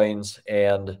the loins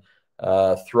and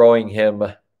throwing him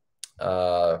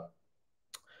to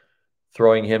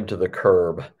the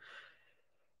curb.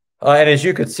 And as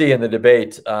you could see in the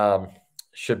debate,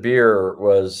 Shabir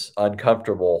was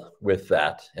uncomfortable with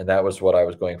that, and that was what I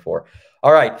was going for.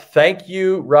 All right. Thank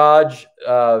you, Raj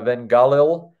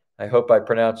Vengalil. I hope I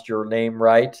pronounced your name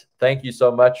right. Thank you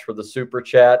so much for the super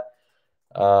chat.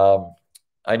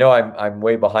 I know I'm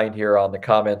way behind here on the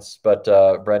comments, but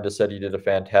Brenda said you did a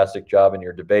fantastic job in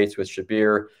your debates with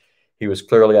Shabir. He was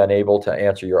clearly unable to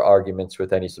answer your arguments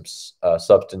with any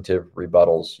substantive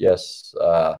rebuttals. Yes,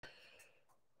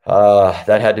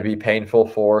 that had to be painful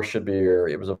for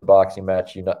Shabir. It was a boxing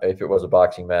match. If it was a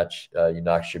boxing match, you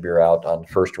knocked Shabir out on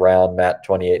first round. Matt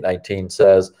 2819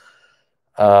 says.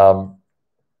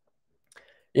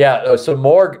 Yeah, so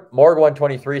Morg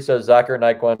 123 says Zakir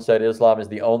Naik once said Islam is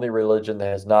the only religion that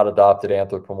has not adopted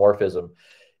anthropomorphism.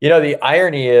 You know, the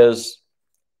irony is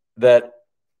that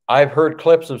I've heard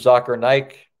clips of Zakir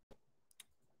Naik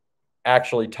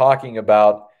actually talking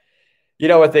about, you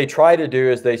know, what they try to do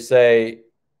is they say,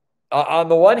 on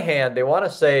the one hand, they want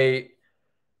to say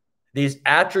these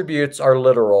attributes are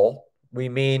literal. We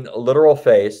mean a literal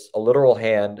face, a literal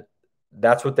hand.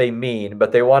 That's what they mean,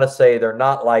 but they want to say they're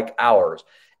not like ours.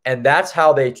 And that's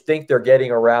how they think they're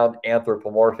getting around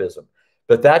anthropomorphism.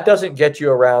 But that doesn't get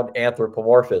you around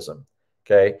anthropomorphism,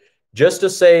 okay? Just to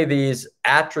say these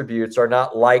attributes are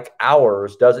not like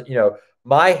ours doesn't, you know,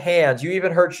 my hands, you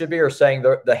even heard Shabir saying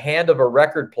the hand of a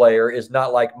record player is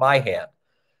not like my hand.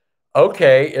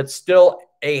 Okay, it's still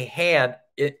a hand.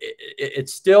 It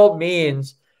still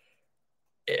means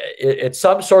it's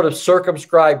some sort of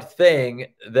circumscribed thing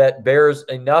that bears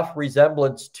enough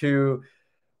resemblance to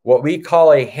what we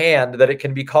call a hand that it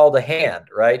can be called a hand,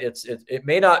 right? It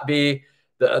may not be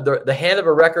the hand of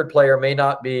a record player may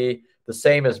not be the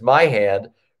same as my hand,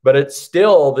 but it's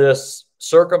still this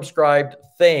circumscribed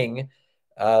thing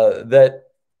that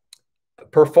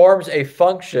performs a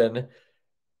function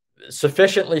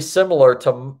sufficiently similar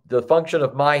to the function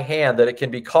of my hand that it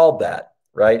can be called that,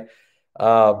 right?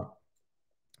 So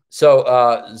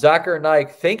Zakir Naik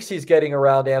thinks he's getting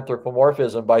around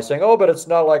anthropomorphism by saying, oh, but it's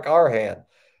not like our hand.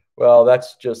 Well,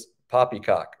 that's just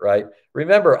poppycock, right?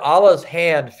 Remember, Allah's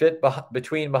hand fit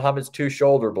between Muhammad's two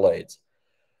shoulder blades.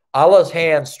 Allah's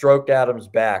hand stroked Adam's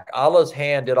back. Allah's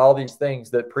hand did all these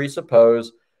things that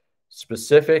presuppose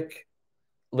specific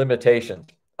limitations.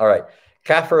 All right.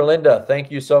 Kafir Linda,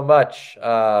 thank you so much.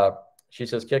 She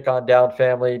says, kick on down,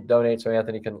 family. Donate so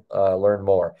Anthony can learn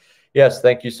more. Yes,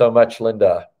 thank you so much,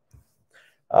 Linda.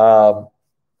 JDR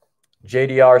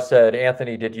said,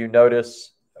 Anthony, did you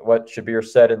notice what Shabir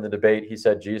said in the debate? He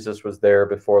said Jesus was there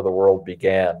before the world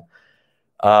began.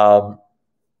 So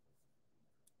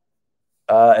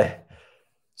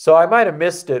I might have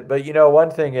missed it, but you know, one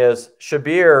thing is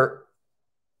Shabir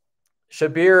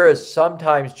is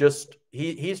sometimes just,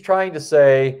 he's trying to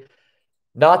say,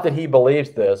 not that he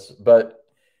believes this, but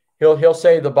he'll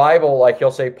say the Bible, like he'll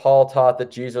say Paul taught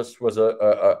that Jesus was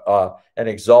an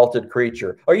exalted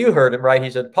creature. Oh, you heard him, right?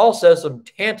 He said, Paul says some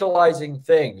tantalizing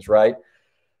things, right?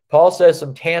 Paul says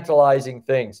some tantalizing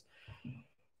things,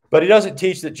 but he doesn't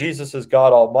teach that Jesus is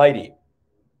God Almighty.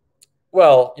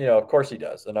 Well, you know, of course he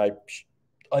does. And I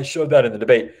showed that in the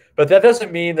debate, but that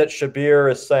doesn't mean that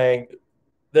Shabir is saying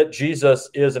that Jesus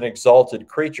is an exalted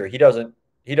creature. He doesn't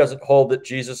hold that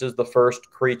Jesus is the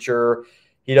first creature.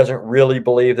 He doesn't really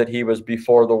believe that he was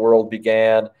before the world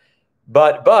began.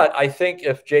 But I think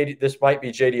if this might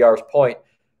be JDR's point,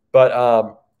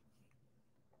 but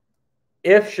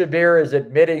if Shabir is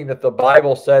admitting that the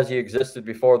Bible says he existed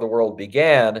before the world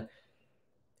began,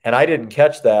 and I didn't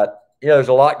catch that, you know, there's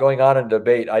a lot going on in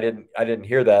debate. I didn't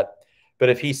hear that. But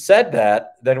if he said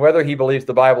that, then whether he believes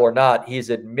the Bible or not,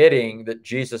 he's admitting that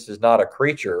Jesus is not a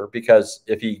creature, because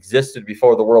if he existed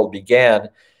before the world began,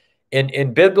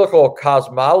 in biblical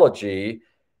cosmology,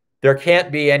 there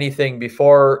can't be anything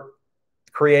before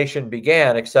creation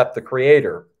began except the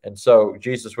creator. And so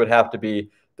Jesus would have to be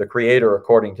the creator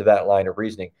according to that line of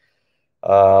reasoning.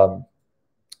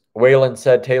 Waylon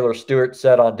said Taylor Stewart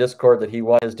said on Discord that he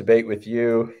won his debate with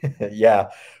you. Yeah,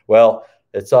 well,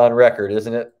 it's on record,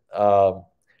 isn't it?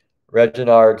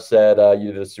 Reginald said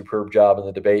you did a superb job in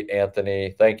the debate,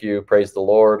 Anthony. Thank you. Praise the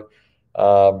Lord.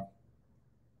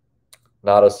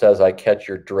 Nada says I catch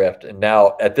your drift. And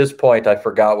now at this point, I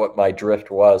forgot what my drift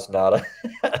was, Nada.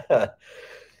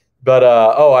 But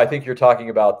oh, I think you're talking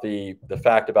about the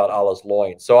fact about Allah's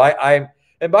loin. So I'm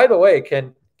and by the way,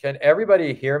 can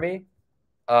everybody hear me?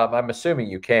 I'm assuming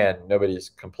you can. Nobody's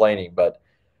complaining, but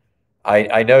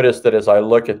I noticed that as I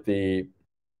look at the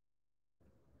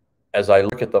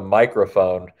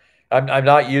microphone, I'm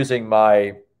not using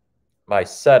my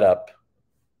setup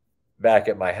back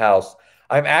at my house.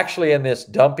 I'm actually in this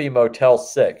dumpy Motel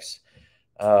 6.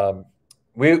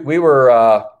 We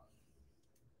were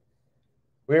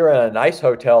in a nice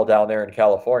hotel down there in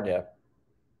California,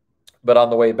 but on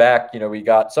the way back, you know, we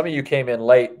got some of you came in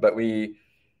late, but we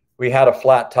had a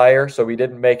flat tire, so we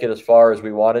didn't make it as far as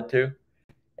we wanted to.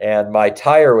 And my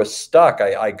tire was stuck.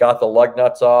 I got the lug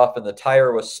nuts off and the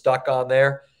tire was stuck on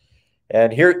there.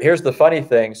 And here's the funny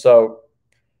thing. So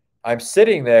I'm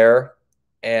sitting there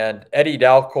and Eddie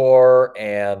Dalcor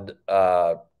and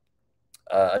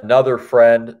another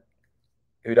friend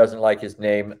who doesn't like his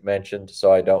name mentioned,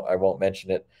 so I won't mention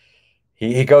it.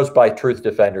 He goes by Truth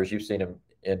Defenders. You've seen him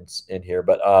in here,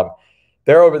 but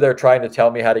they're over there trying to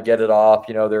tell me how to get it off.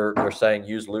 You know, they're saying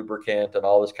use lubricant and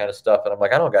all this kind of stuff. And I'm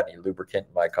like, I don't got any lubricant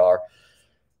in my car.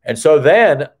 And so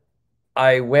then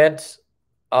I went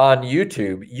on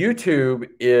YouTube. YouTube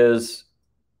is,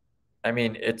 I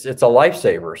mean, it's a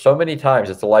lifesaver. So many times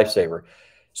it's a lifesaver.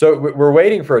 So we're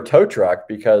waiting for a tow truck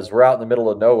because we're out in the middle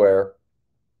of nowhere.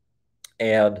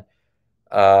 And,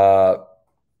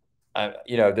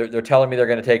 you know, they're telling me they're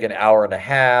going to take an hour and a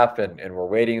half, and we're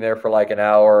waiting there for like an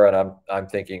hour. And I'm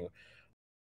thinking,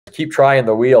 keep trying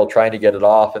the wheel, trying to get it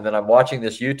off. And then I'm watching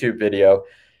this YouTube video.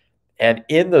 And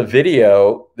in the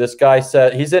video, this guy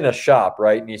said, he's in a shop,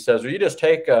 right? And he says, well, you just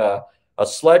take a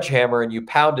sledgehammer and you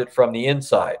pound it from the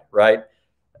inside, right?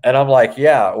 And I'm like,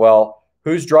 yeah, well,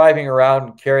 who's driving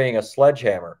around carrying a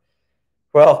sledgehammer?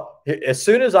 Well, as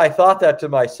soon as I thought that to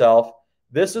myself,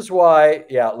 this is why,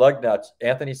 yeah, lug nuts.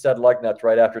 Anthony said lug nuts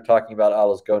right after talking about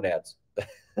Allah's gonads.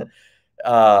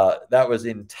 That was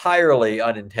entirely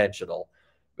unintentional.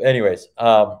 Anyways,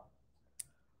 but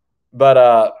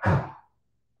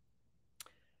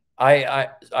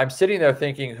I'm sitting there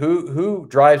thinking, who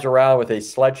drives around with a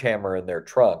sledgehammer in their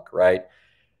trunk, right?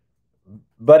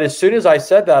 But as soon as I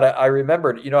said that, I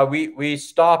remembered, you know, we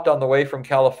stopped on the way from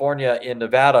California in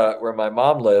Nevada, where my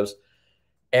mom lives,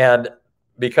 and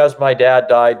because my dad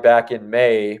died back in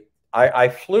May, I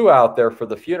flew out there for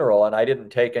the funeral, and I didn't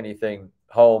take anything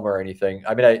home or anything.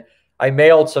 I mean, I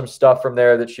mailed some stuff from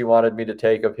there that she wanted me to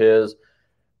take of his,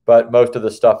 but most of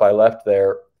the stuff I left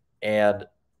there. And,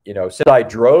 you know, since I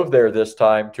drove there this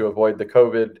time to avoid the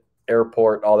COVID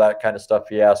airport, all that kind of stuff,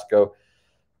 fiasco,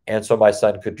 and so my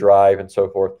son could drive and so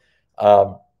forth,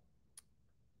 I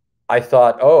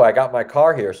thought, oh, I got my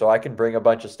car here, so I can bring a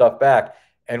bunch of stuff back.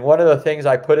 And one of the things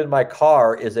I put in my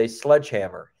car is a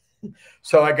sledgehammer.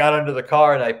 So I got under the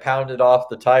car and I pounded off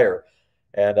the tire.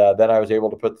 And then I was able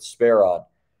to put the spare on.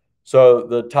 So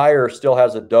the tire still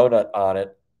has a donut on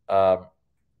it.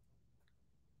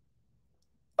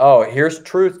 Oh, here's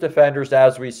Truth Defenders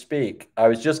as we speak. I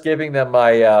was just giving them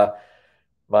my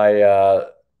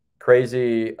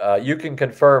crazy, you can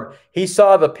confirm. He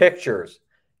saw the pictures.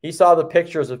 He saw the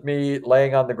pictures of me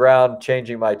laying on the ground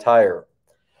changing my tire.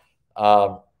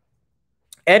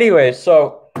 Anyway,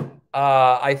 so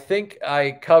I think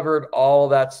I covered all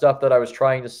that stuff that I was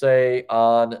trying to say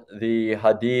on the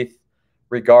hadith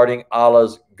regarding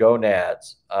Allah's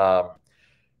gonads.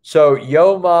 So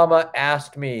Yo Mama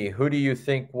asked me, who do you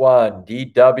think won,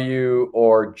 DW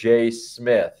or Jay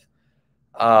Smith?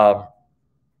 Hold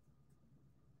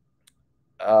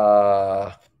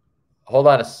on,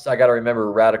 I got to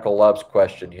remember Radical Love's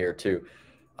question here too.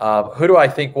 Who do I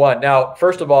think won? Now,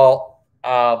 first of all,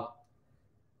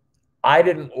 I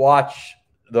didn't watch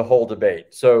the whole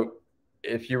debate. So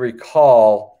if you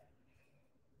recall,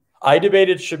 I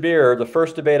debated Shabir. The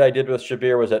first debate I did with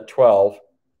Shabir was at 12.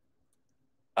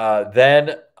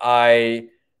 Then I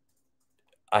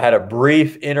had a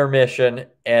brief intermission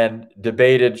and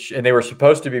debated, and they were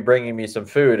supposed to be bringing me some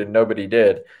food and nobody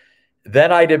did.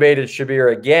 Then I debated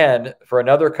Shabir again for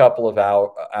another couple of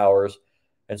hours.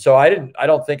 And so I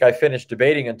don't think I finished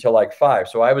debating until like 5.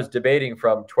 So I was debating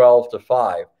from 12 to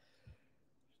 5.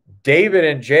 David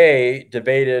and Jay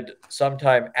debated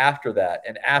sometime after that.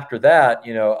 And after that,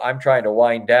 you know, I'm trying to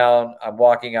wind down. I'm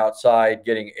walking outside,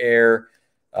 getting air,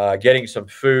 getting some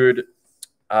food.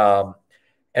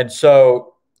 And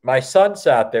so my son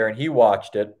sat there and he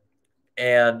watched it,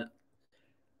 and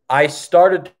I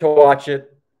started to watch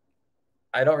it.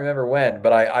 I don't remember when,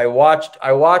 but I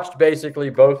watched basically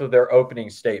both of their opening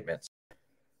statements.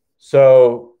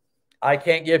 So I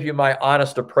can't give you my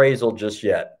honest appraisal just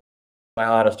yet. My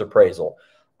honest appraisal.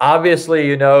 Obviously,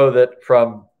 you know that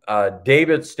from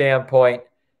David's standpoint,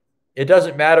 it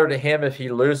doesn't matter to him if he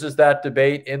loses that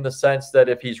debate, in the sense that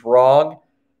if he's wrong,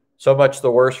 so much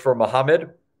the worse for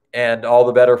Muhammad and all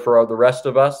the better for the rest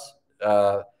of us.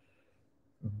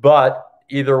 But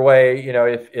either way, you know,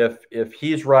 if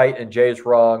he's right and Jay's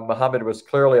wrong, Muhammad was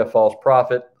clearly a false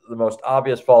prophet, the most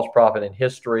obvious false prophet in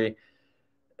history.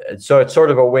 And so it's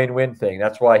sort of a win-win thing.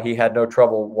 That's why he had no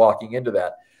trouble walking into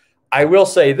that. I will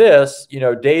say this, you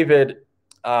know, David,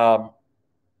 um,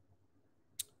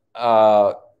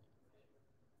 uh,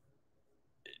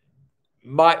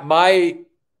 my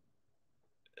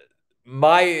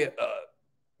my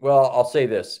well, I'll say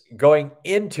this. Going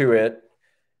into it,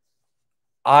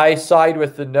 I side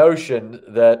with the notion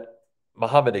that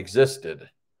Muhammad existed.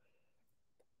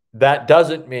 That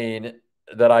doesn't mean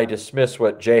that I dismiss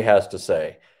what Jay has to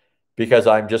say, because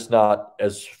I'm just not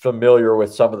as familiar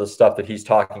with some of the stuff that he's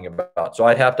talking about. So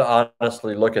I'd have to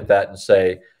honestly look at that and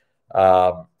say,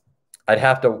 um, I'd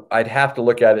have to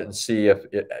look at it and see if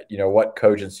it, you know, what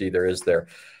cogency there is there.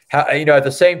 How, you know, at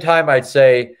the same time, I'd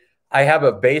say I have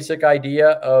a basic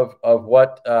idea of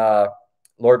what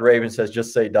Lord Raven says.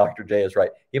 Just say Dr. J is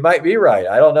right. He might be right.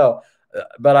 I don't know,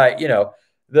 but you know,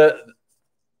 the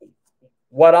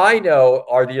what I know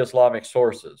are the Islamic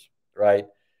sources, right?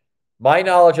 My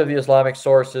knowledge of the Islamic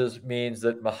sources means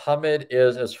that Muhammad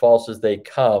is as false as they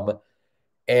come,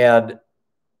 and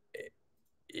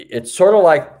it's sort of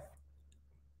like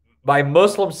by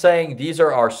Muslims saying these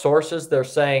are our sources, they're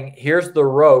saying, here's the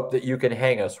rope that you can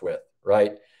hang us with,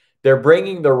 right? They're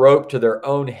bringing the rope to their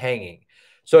own hanging.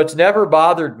 So it's never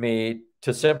bothered me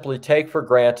to simply take for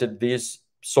granted these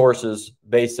sources,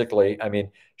 basically. I mean,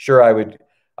 sure,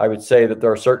 I would say that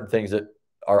there are certain things that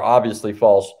are obviously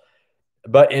false.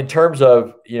 But in terms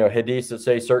of, you know, hadiths that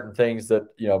say certain things, that,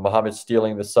 you know, Muhammad's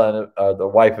stealing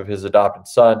the wife of his adopted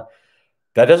son,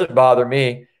 that doesn't bother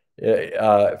me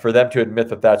for them to admit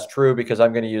that that's true, because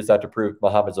I'm going to use that to prove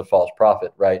Muhammad's a false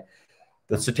prophet, right?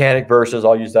 The satanic verses,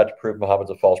 I'll use that to prove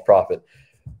Muhammad's a false prophet.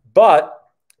 But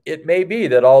it may be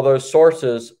that all those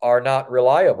sources are not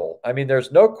reliable. I mean,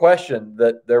 there's no question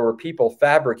that there were people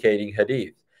fabricating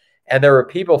hadith, and there were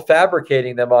people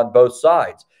fabricating them on both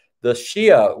sides. The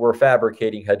Shia were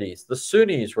fabricating hadiths. The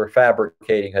Sunnis were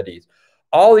fabricating hadiths.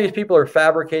 All these people are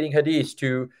fabricating hadiths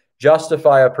to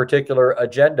justify a particular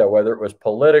agenda, whether it was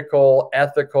political,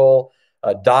 ethical,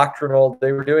 doctrinal.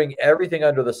 They were doing everything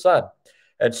under the sun.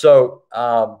 And so,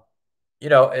 you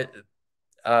know,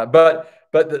 but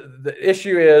the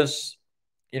issue is,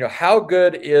 you know, how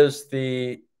good is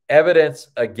the evidence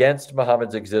against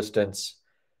Muhammad's existence?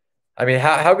 I mean,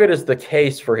 how good is the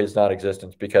case for his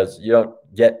non-existence? Because you don't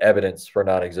get evidence for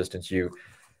non-existence. You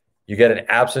get an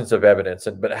absence of evidence.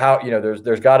 And but how, you know,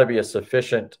 there's got to be a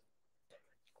sufficient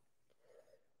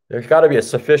there's got to be a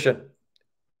sufficient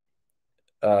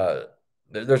uh,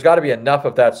 there's got to be enough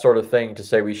of that sort of thing to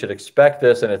say we should expect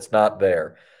this, and it's not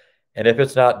there. And if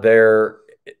it's not there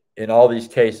in all these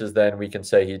cases, then we can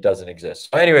say he doesn't exist.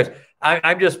 So anyways,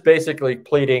 I'm just basically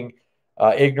pleading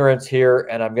ignorance here,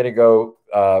 and I'm going to go.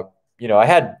 You know, I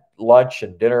had lunch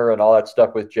and dinner and all that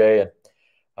stuff with Jay, and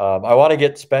I want to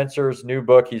get Spencer's new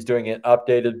book. He's doing an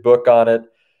updated book on it.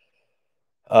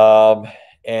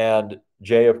 And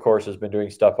Jay, of course, has been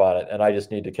doing stuff on it, and I just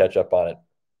need to catch up on it.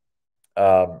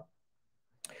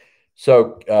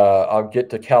 So I'll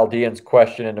get to Chaldean's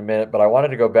question in a minute, but I wanted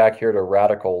to go back here to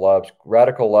Radical Love's.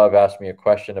 Radical Love asked me a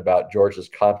question about George's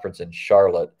conference in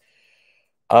Charlotte.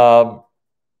 So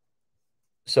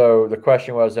the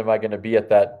question was, am I going to be at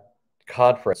that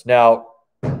conference? Now,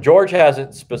 George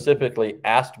hasn't specifically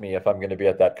asked me if I'm going to be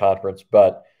at that conference,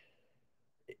 but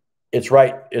it's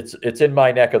right. It's in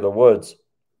my neck of the woods,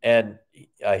 and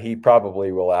he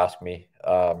probably will ask me.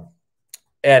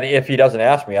 And if he doesn't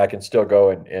ask me, I can still go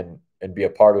and be a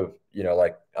part of, you know,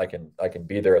 like I can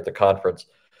be there at the conference.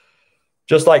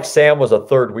 Just like Sam was a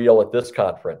third wheel at this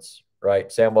conference,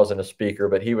 right? Sam wasn't a speaker,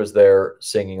 but he was there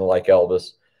singing like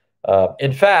Elvis.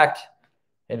 In fact,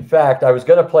 I was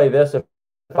going to play this. If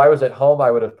I was at home,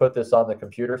 I would have put this on the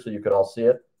computer so you could all see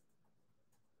it.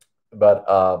 But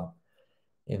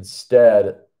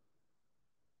instead,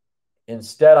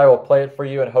 I will play it for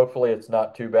you, and hopefully it's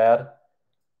not too bad.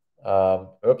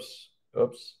 Oops.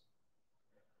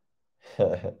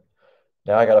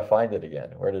 Now I got to find it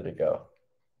again. Where did it go?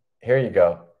 Here you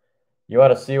go. You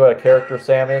want to see what a character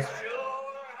Sam is?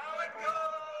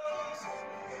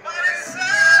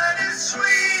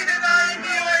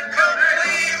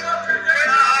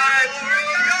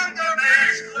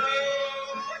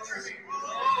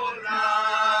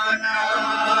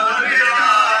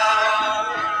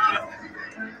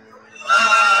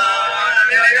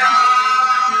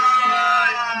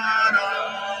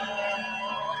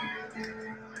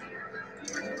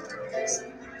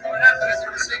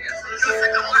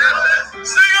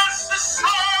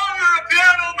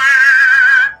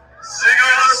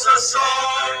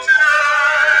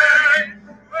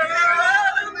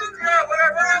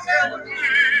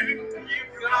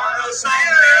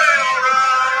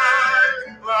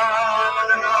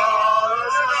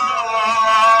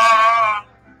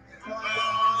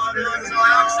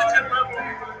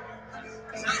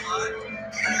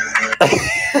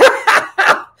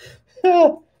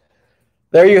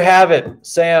 There you have it,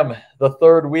 Sam, the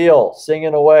third wheel,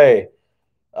 singing away.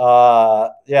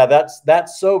 Yeah,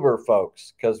 that's sober,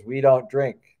 folks, because we don't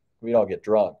drink. We don't get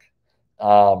drunk.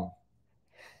 Um,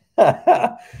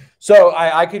 so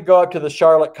I could go up to the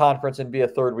Charlotte conference and be a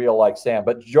third wheel like Sam,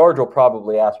 but George will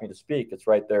probably ask me to speak. It's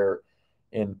right there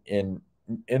in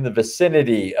the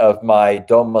vicinity of my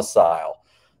domicile.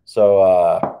 So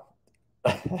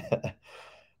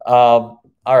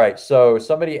all right. So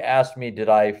somebody asked me, did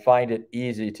I find it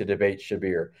easy to debate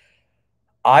Shabir?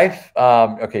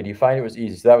 Okay, do you find it was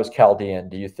easy? So that was Chaldean.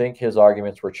 Do you think his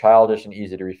arguments were childish and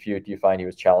easy to refute? Do you find he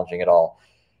was challenging at all?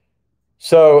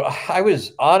 So I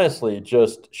was honestly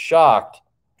just shocked.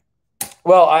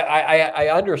 Well, I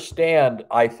understand,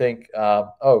 I think.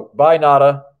 Oh, bye,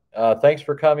 Nada. Thanks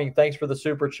for coming. Thanks for the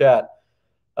super chat.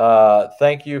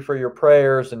 Thank you for your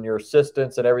prayers and your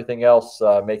assistance and everything else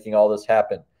making all this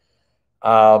happen.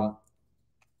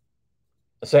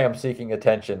 Sam seeking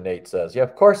attention, Nate says. Yeah,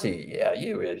 of course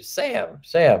Sam.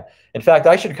 In fact,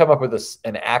 I should come up with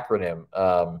an acronym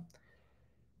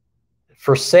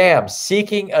for Sam.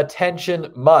 Seeking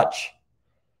attention much.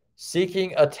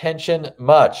 Seeking attention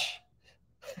much.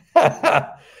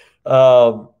 Gosh,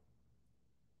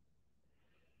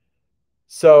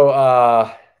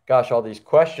 all these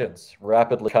questions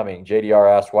rapidly coming.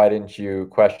 JDR asked, why didn't you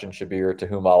question Shabir, to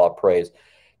whom Allah praise?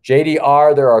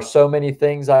 JDR, there are so many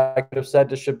things I could have said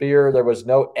to Shabir. There was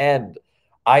no end.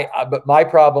 But my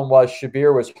problem was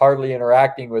Shabir was hardly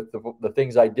interacting with the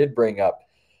things I did bring up.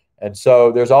 And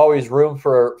so there's always room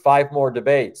for 5 more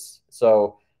debates.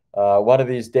 So one of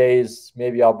these days,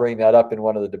 maybe I'll bring that up in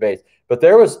one of the debates. But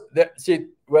see,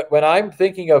 when I'm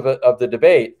thinking of the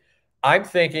debate, I'm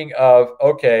thinking of,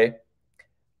 okay,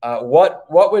 what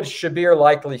would Shabir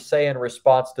likely say in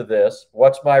response to this?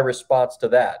 What's my response to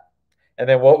that? And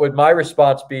then what would my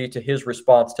response be to his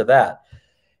response to that?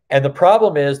 And the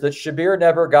problem is that Shabir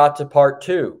never got to part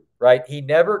 2, right? He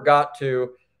never got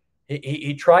to,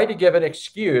 he tried to give an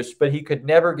excuse, but he could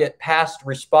never get past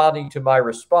responding to my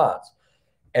response.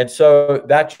 And so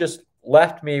that just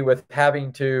left me with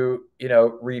having to,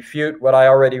 refute what I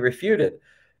already refuted.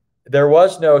 There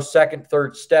was no second,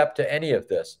 third step to any of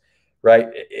this, right?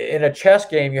 In a chess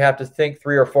game, you have to think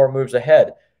 3 or 4 moves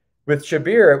ahead. With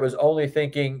Shabir, it was only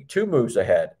thinking 2 moves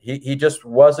ahead. He just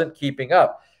wasn't keeping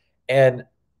up. And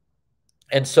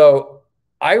so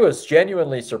I was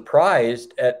genuinely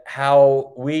surprised at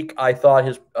how weak I thought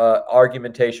his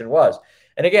argumentation was.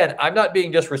 And again, I'm not being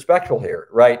disrespectful here,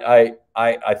 right?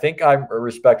 I think I'm a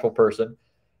respectful person.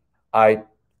 I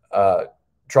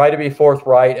try to be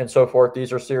forthright and so forth.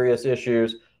 These are serious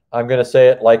issues. I'm going to say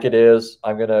it like it is.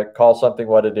 I'm going to call something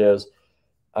what it is.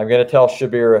 I'm going to tell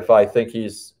Shabir if I think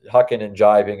he's hucking and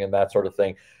jiving and that sort of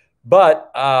thing.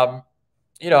 But, I'm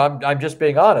just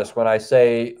being honest when I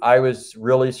say I was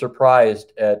really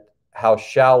surprised at how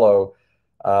shallow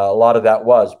a lot of that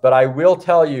was. But I will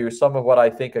tell you some of what I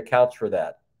think accounts for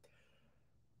that.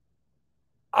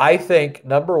 I think,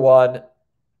 number one,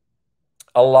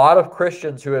 a lot of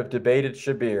Christians who have debated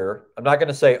Shabir, I'm not going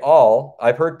to say all,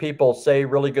 I've heard people say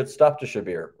really good stuff to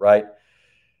Shabir, right?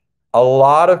 A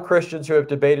lot of Christians who have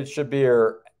debated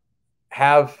Shabir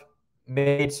have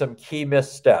made some key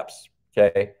missteps,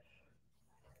 okay?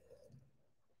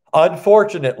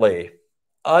 Unfortunately,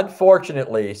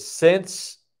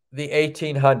 since the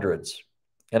 1800s,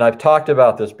 and I've talked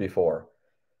about this before,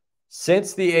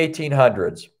 since the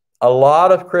 1800s, a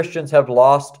lot of Christians have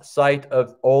lost sight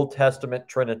of Old Testament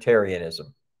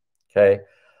Trinitarianism, okay?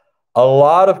 A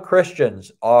lot of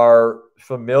Christians are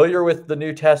familiar with the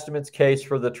New Testament's case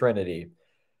for the Trinity,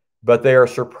 but they are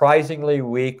surprisingly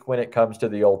weak when it comes to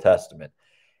the Old Testament.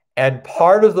 And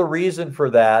part of the reason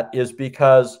for that is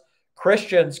because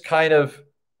Christians kind of,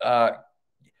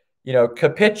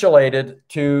 capitulated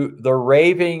to the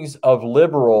ravings of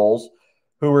liberals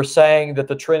who were saying that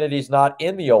the Trinity is not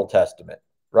in the Old Testament,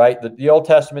 right? The Old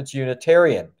Testament's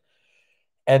Unitarian.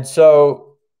 And so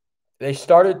they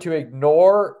started to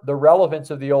ignore the relevance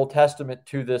of the Old Testament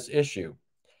to this issue.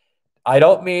 I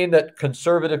don't mean that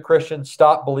conservative Christians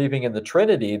stopped believing in the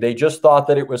Trinity. They just thought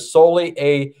that it was solely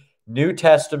a New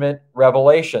Testament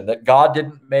revelation, that God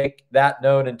didn't make that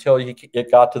known until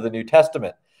it got to the New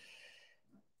Testament.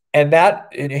 And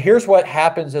here's what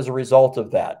happens as a result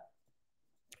of that.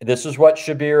 This is what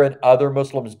Shabir and other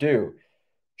Muslims do.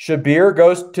 Shabir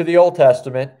goes to the Old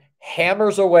Testament,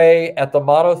 hammers away at the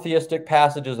monotheistic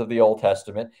passages of the Old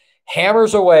Testament,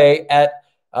 hammers away at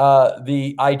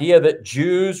the idea that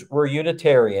Jews were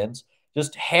Unitarians,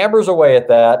 just hammers away at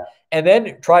that, and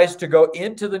then tries to go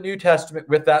into the New Testament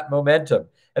with that momentum.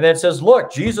 And then says,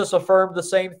 look, Jesus affirmed the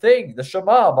same thing, the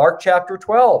Shema, Mark chapter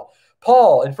 12.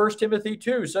 Paul in 1 Timothy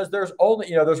 2 says there's only,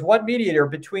 there's one mediator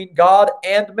between God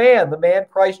and man, the man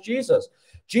Christ Jesus.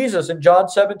 Jesus in John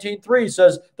 17:3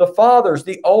 says the Father's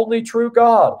the only true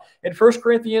God. In 1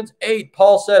 Corinthians 8,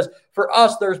 Paul says, for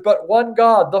us, there's but one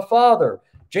God, the Father.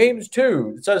 James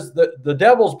 2 says the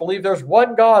devils believe there's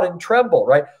one God and tremble,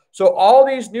 right? So all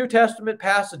these New Testament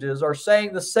passages are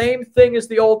saying the same thing as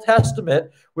the Old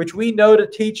Testament, which we know to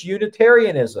teach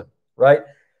Unitarianism, right?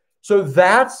 So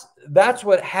that's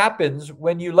what happens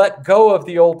when you let go of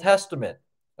the Old Testament,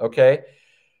 okay?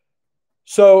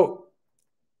 So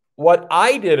what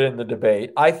I did in the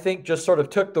debate, I think just sort of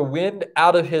took the wind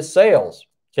out of his sails,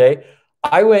 okay?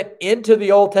 I went into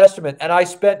the Old Testament and I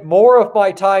spent more of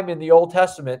my time in the Old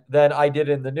Testament than I did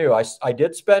in the New. I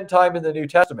did spend time in the New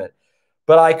Testament,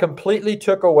 but I completely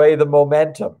took away the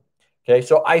momentum, okay?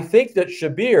 So I think that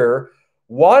Shabir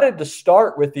wanted to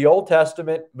start with the Old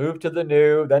Testament, move to the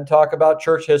New, then talk about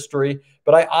church history.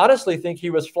 But I honestly think he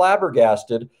was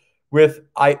flabbergasted with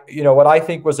what I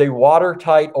think was a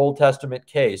watertight Old Testament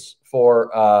case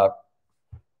for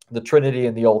the Trinity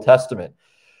in the Old Testament.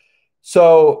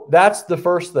 So that's the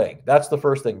first thing. That's the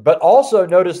first thing. But also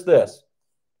notice this.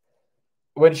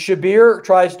 When Shabir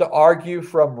tries to argue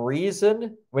from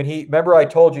reason, remember I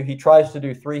told you he tries to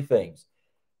do three things: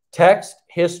 text,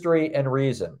 history, and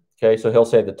reason. Okay, so he'll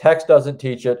say the text doesn't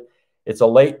teach it. It's a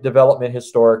late development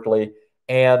historically.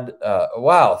 And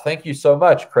wow, thank you so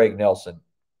much, Craig Nelson.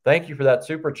 Thank you for that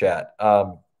super chat.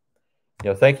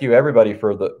 Thank you everybody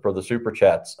for the super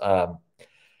chats. But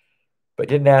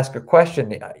didn't ask a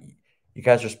question. You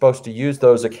guys are supposed to use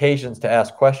those occasions to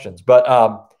ask questions.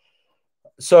 But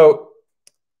so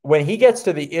when he gets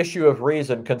to the issue of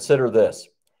reason, consider this.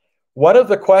 One of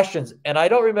the questions, and I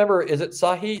don't remember, is it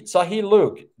Sahih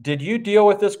Luke? Did you deal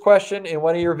with this question in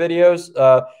one of your videos?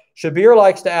 Shabir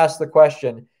likes to ask the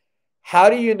question, how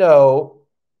do you know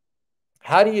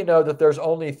that there's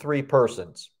only three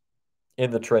persons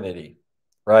in the Trinity,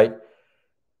 right?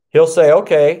 He'll say,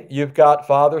 okay, you've got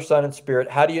Father, Son, and Spirit.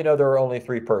 How do you know there are only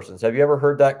three persons? Have you ever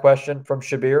heard that question from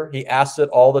Shabir? He asks it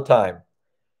all the time.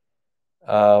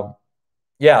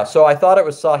 Yeah, so I thought it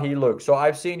was Sahih Luke. So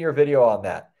I've seen your video on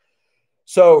that.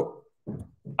 So,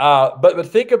 but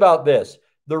think about this.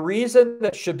 The reason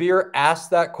that Shabir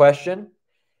asked that question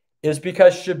is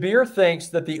because Shabir thinks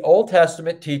that the Old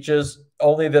Testament teaches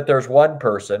only that there's one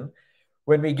person.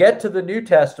 When we get to the New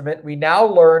Testament, we now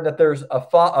learn that there's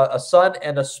a Son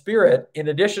and a Spirit in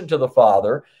addition to the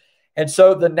Father. And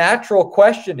so the natural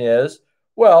question is,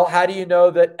 well, how do you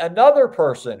know that another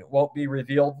person won't be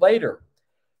revealed later?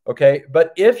 Okay,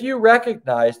 but if you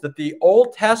recognize that the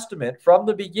Old Testament from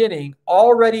the beginning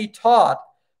already taught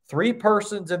three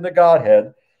persons in the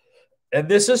Godhead, and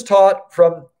this is taught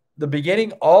from the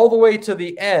beginning all the way to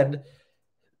the end,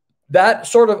 that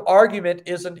sort of argument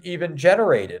isn't even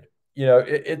generated.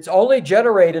 It's only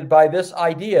generated by this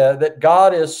idea that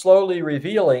God is slowly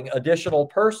revealing additional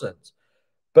persons.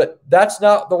 But that's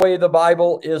not the way the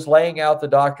Bible is laying out the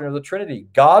doctrine of the Trinity.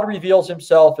 God reveals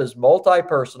himself as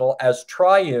multi-personal, as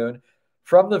triune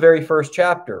from the very first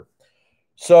chapter.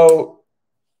 So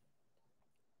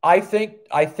I think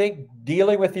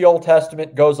dealing with the Old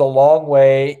Testament goes a long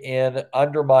way in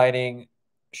undermining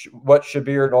what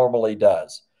Shabir normally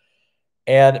does.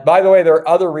 And by the way, there are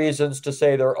other reasons to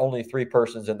say there are only three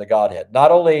persons in the Godhead.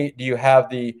 Not only do you have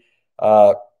the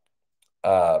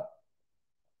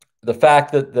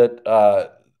fact that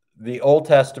the Old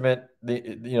Testament,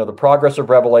 the progress of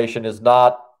revelation is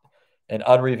not an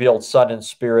unrevealed Son and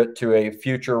Spirit to a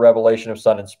future revelation of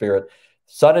Son and Spirit.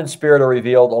 Son and Spirit are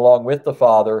revealed along with the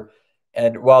Father.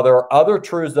 And while there are other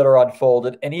truths that are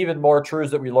unfolded, and even more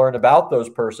truths that we learn about those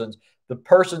persons, the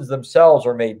persons themselves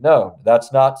are made known.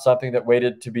 That's not something that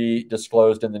waited to be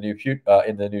disclosed in the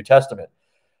New Testament.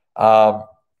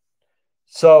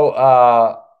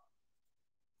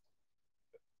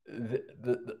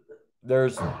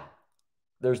 There's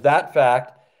that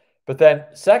fact, but then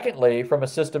secondly, from a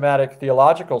systematic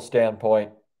theological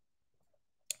standpoint,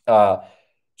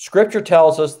 Scripture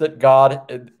tells us that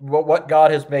what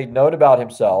God has made known about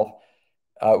himself.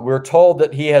 We're told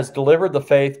that he has delivered the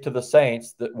faith to the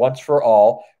saints, that once for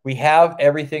all. We have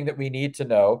everything that we need to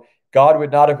know. God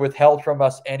would not have withheld from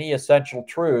us any essential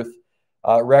truth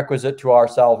requisite to our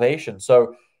salvation.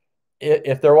 So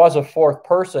if there was a fourth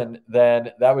person,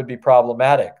 then that would be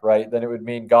problematic, right? Then it would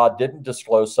mean God didn't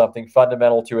disclose something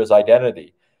fundamental to his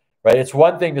identity, right? It's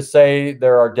one thing to say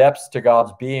there are depths to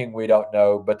God's being we don't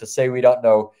know, but to say we don't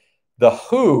know the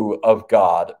who of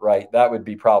God, right? That would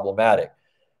be problematic.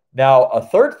 Now, a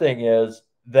third thing is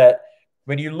that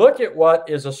when you look at what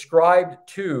is ascribed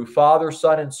to Father,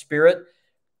 Son, and Spirit,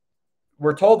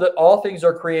 we're told that all things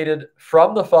are created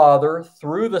from the Father,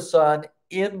 through the Son,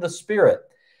 in the Spirit.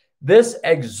 This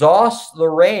exhausts the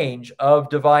range of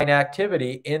divine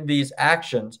activity in these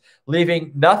actions,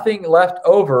 leaving nothing left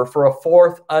over for a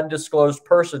fourth undisclosed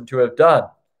person to have done.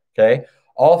 Okay?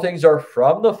 All things are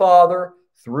from the Father,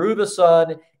 through the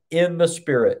Son, in the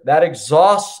Spirit. That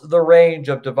exhausts the range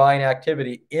of divine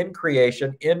activity in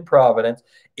creation, in providence,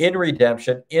 in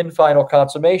redemption, in final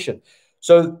consummation.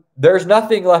 So there's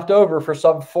nothing left over for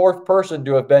some fourth person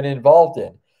to have been involved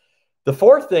in. The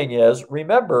fourth thing is,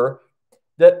 remember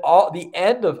that the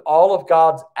end of all of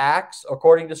God's acts,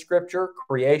 according to Scripture,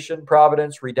 creation,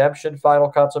 providence, redemption, final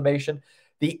consummation,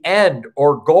 the end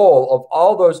or goal of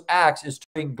all those acts is to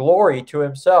bring glory to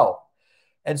himself.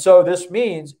 And so this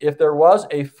means if there was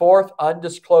a fourth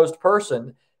undisclosed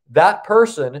person, that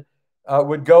person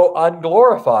would go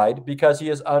unglorified because he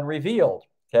is unrevealed.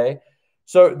 Okay.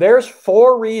 So there's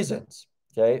four reasons.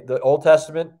 Okay. The Old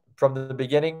Testament from the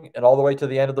beginning and all the way to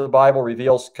the end of the Bible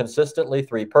reveals consistently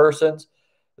three persons.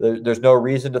 There's no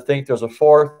reason to think there's a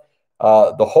fourth.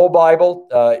 The whole Bible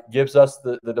gives us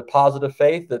the deposit of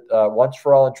faith that once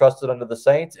for all entrusted unto the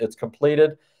saints, it's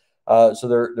completed.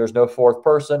 So there's no fourth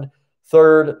person.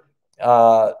 Third,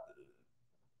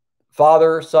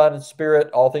 Father, Son, and Spirit,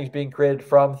 all things being created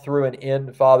from, through, and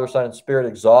in Father, Son, and Spirit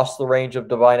exhausts the range of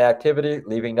divine activity,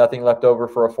 leaving nothing left over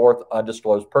for a fourth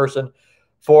undisclosed person.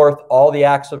 Fourth, all the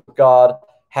acts of God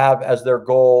have as their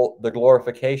goal the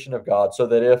glorification of God, so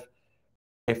that if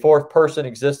a fourth person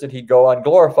existed, he'd go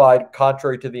unglorified,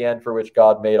 contrary to the end for which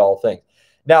God made all things.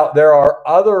 Now, there are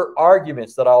other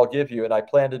arguments that I'll give you, and I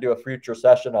plan to do a future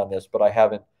session on this, but I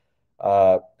haven't.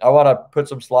 I want to put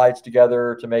some slides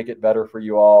together to make it better for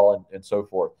you all and so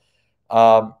forth.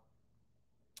 So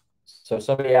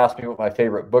somebody asked me what my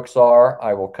favorite books are.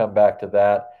 I will come back to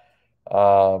that.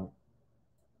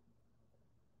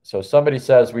 So somebody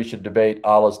says we should debate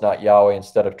Allah's not Yahweh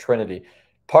instead of Trinity.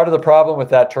 Part of the problem with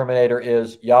that, Terminator,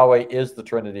 is Yahweh is the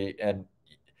Trinity. And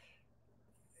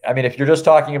I mean, if you're just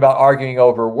talking about arguing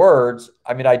over words,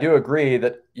 I mean, I do agree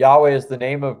that Yahweh is the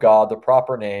name of God, the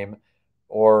proper name,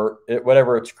 or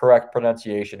whatever its correct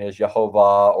pronunciation is,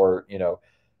 Jehovah, or, you know,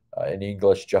 in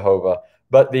English, Jehovah.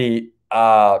 But we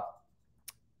have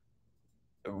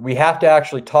to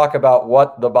actually talk about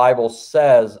what the Bible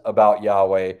says about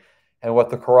Yahweh and what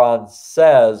the Quran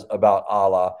says about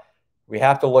Allah. We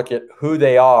have to look at who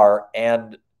they are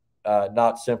and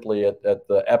not simply at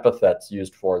the epithets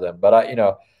used for them. But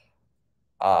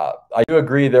I do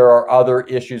agree there are other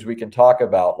issues we can talk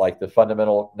about, like the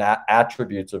fundamental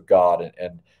attributes of God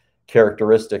and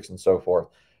characteristics and so forth.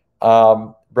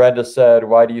 Brenda said,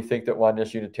 why do you think that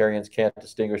oneness Unitarians can't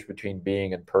distinguish between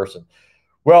being and person?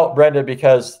 Well, Brenda,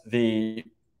 because the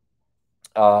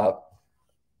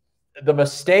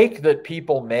mistake that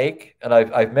people make, and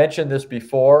I've mentioned this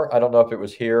before, I don't know if it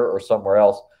was here or somewhere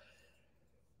else.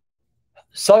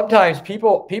 Sometimes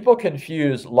people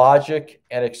confuse logic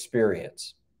and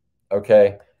experience.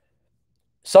 Okay.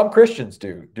 Some Christians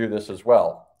do this as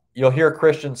well. You'll hear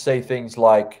Christians say things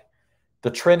like,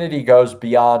 the Trinity goes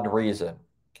beyond reason.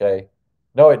 Okay.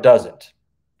 No, it doesn't.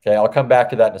 Okay. I'll come back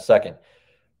to that in a second.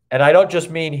 And I don't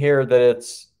just mean here that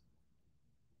it's,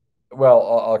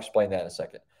 well, I'll explain that in a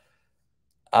second.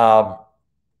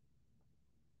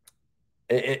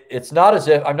 It's not as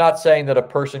if, I'm not saying that a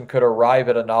person could arrive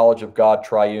at a knowledge of God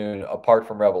triune apart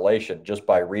from revelation just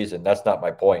by reason. That's not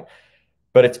my point.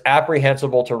 But it's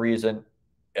apprehensible to reason.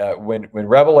 When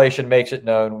revelation makes it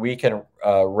known, we can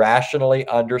rationally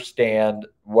understand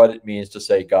what it means to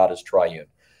say God is triune.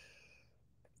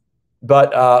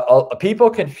 But people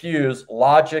confuse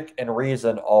logic and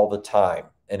reason all the time.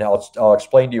 And I'll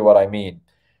explain to you what I mean.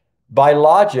 By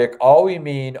logic, all we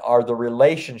mean are the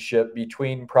relationship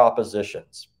between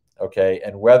propositions, okay,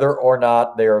 and whether or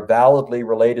not they are validly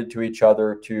related to each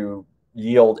other to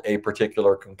yield a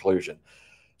particular conclusion.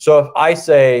 So if I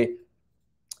say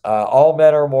all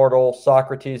men are mortal,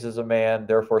 Socrates is a man,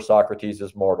 therefore Socrates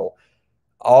is mortal,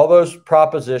 all those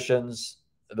propositions,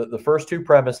 the first two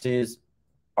premises,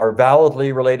 are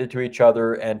validly related to each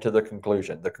other and to the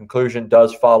conclusion. The conclusion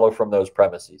does follow from those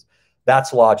premises.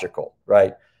 That's logical,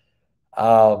 right?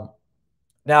 Now,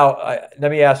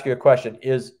 let me ask you a question.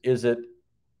 Here's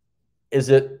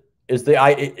another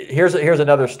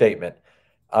statement.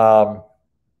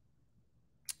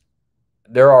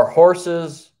 There are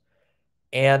horses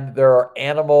and there are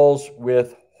animals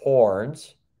with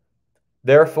horns.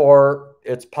 Therefore,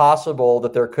 it's possible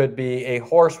that there could be a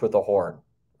horse with a horn,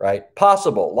 right?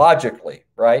 Possible, logically,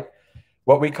 right?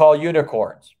 What we call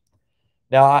unicorns.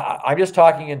 Now, I'm just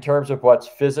talking in terms of what's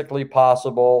physically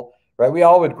possible, right? We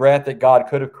all would grant that God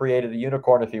could have created a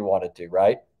unicorn if he wanted to,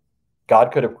 right?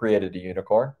 God could have created a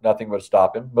unicorn. Nothing would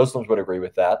stop him. Muslims would agree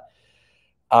with that.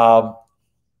 But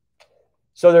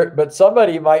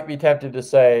somebody might be tempted to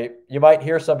say, you might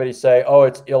hear somebody say, oh,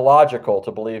 it's illogical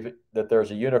to believe that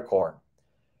there's a unicorn.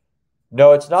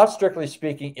 No, it's not strictly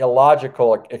speaking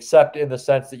illogical, except in the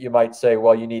sense that you might say,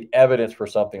 well, you need evidence for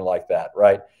something like that,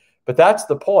 right? But that's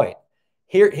the point.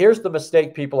 Here's the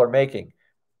mistake people are making.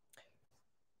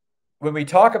 When we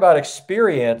talk about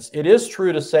experience, it is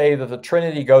true to say that the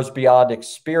Trinity goes beyond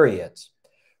experience.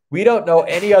 We don't know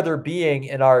any other being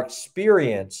in our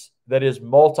experience that is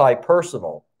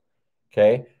multi-personal,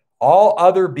 okay? All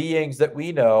other beings that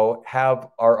we know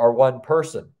are one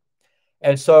person.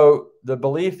 And so the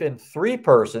belief in three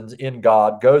persons in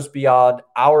God goes beyond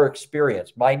our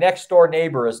experience. My next door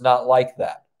neighbor is not like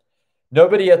that.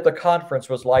 Nobody at the conference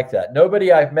was like that.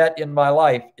 Nobody I've met in my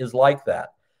life is like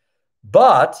that.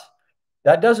 But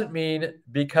that doesn't mean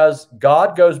because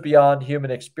God goes beyond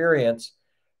human experience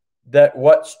that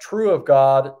what's true of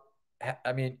God,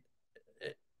 I mean,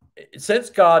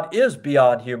 since God is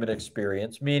beyond human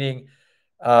experience, meaning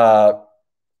that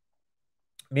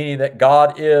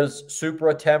God is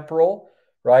supratemporal,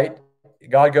 right?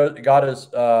 God is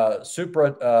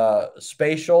supra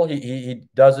spatial.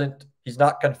 He's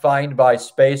not confined by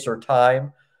space or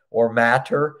time or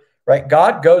matter, right?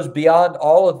 God goes beyond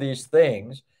all of these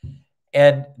things.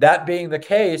 And that being the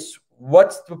case,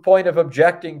 what's the point of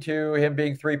objecting to him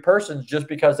being three persons just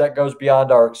because that goes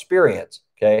beyond our experience?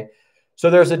 Okay. So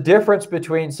there's a difference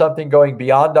between something going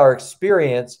beyond our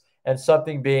experience and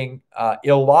something being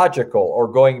illogical or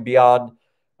going beyond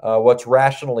what's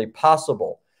rationally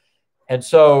possible. And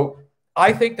so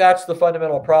I think that's the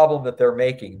fundamental problem that they're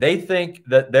making. They think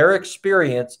that their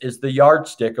experience is the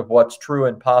yardstick of what's true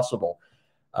and possible.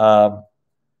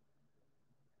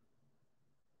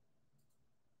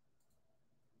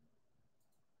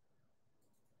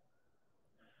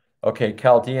 Okay,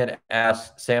 Chaldean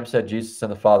asks, Sam said Jesus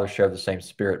and the Father share the same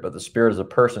spirit, but the spirit is a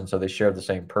person, so they share the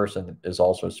same person is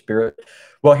also spirit.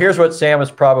 Well, here's what Sam is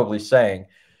probably saying.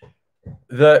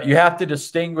 You have to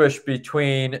distinguish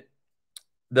between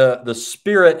the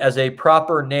Spirit as a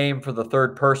proper name for the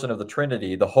third person of the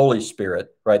Trinity, the Holy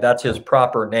Spirit, right? That's his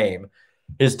proper name,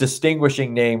 his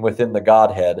distinguishing name within the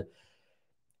Godhead,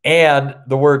 and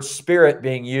the word Spirit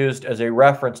being used as a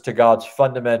reference to God's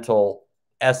fundamental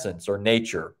essence or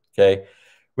nature. Okay.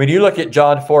 When you look at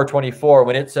John 4:24,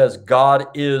 when it says God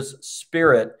is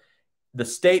spirit, the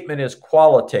statement is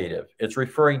qualitative. It's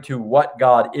referring to what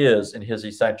God is in his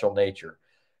essential nature.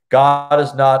 God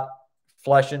is not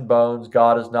flesh and bones.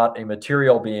 God is not a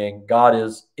material being. God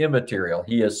is immaterial.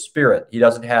 He is spirit. He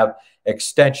doesn't have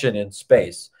extension in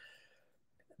space.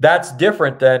 That's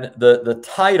different than the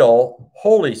title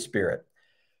Holy Spirit.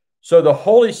 So the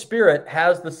Holy Spirit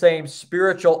has the same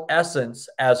spiritual essence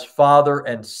as Father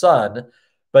and Son,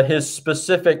 but his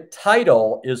specific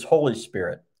title is Holy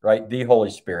Spirit, right? The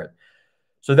Holy Spirit.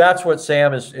 So that's what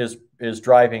Sam is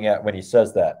driving at when he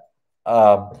says that.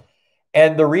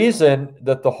 And the reason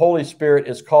that the Holy Spirit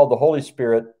is called the Holy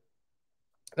Spirit,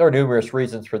 there are numerous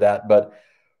reasons for that, but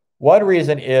one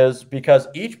reason is because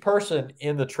each person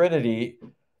in the Trinity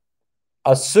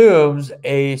assumes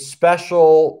a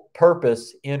special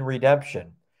purpose in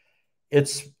redemption.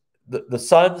 It's the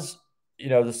son's,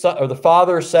 the son or the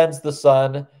Father sends the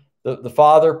Son. The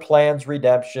Father plans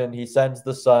redemption. He sends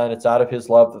the Son. It's out of his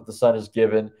love that the Son is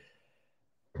given.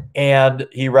 And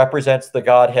he represents the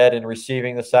Godhead in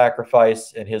receiving the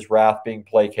sacrifice and his wrath being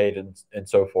placated and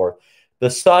so forth. The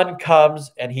Son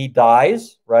comes and he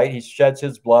dies, right? He sheds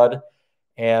his blood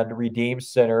and redeems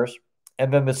sinners.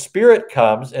 And then the Spirit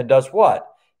comes and does what?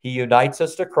 He unites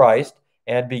us to Christ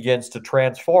and begins to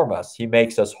transform us. He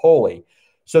makes us holy.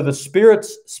 So the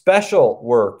Spirit's special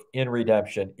work in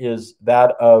redemption is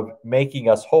that of making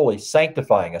us holy,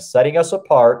 sanctifying us, setting us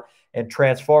apart, and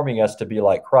transforming us to be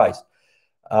like Christ.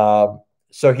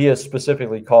 So he is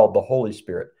specifically called the Holy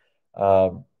Spirit.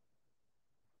 Oh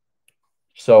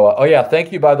yeah,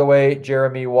 thank you, by the way,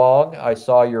 Jeremy Wong. I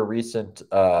saw your recent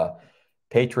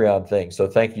Patreon thing, so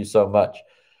thank you so much.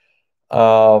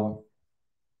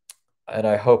 And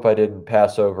I hope I didn't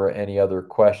pass over any other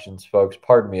questions, folks.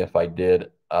 Pardon me if I did.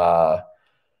 But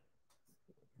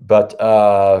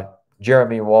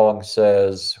Jeremy Wong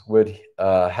says, would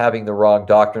having the wrong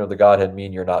doctrine of the Godhead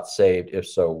mean you're not saved? If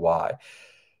so, why?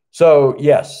 So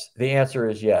yes, the answer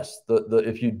is yes.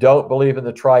 If you don't believe in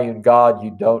the triune God,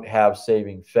 you don't have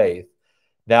saving faith.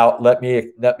 Now, let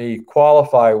me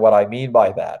qualify what I mean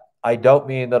by that. I don't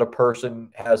mean that a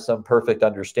person has some perfect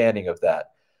understanding of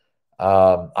that.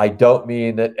 I don't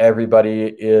mean that everybody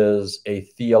is a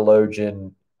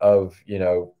theologian of,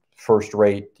 first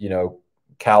rate,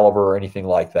 caliber or anything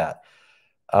like that.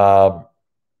 I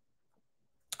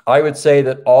would say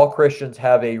that all Christians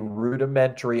have a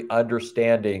rudimentary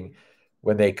understanding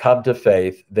when they come to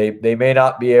faith. They may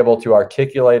not be able to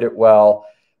articulate it well,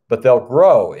 but they'll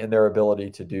grow in their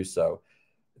ability to do so.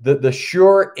 The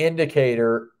sure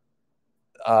indicator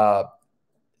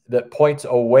that points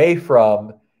away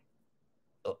from,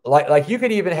 like you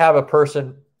could even have a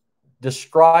person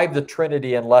describe the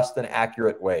Trinity in less than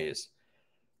accurate ways,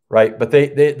 right? But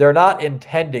they're not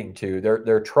intending to.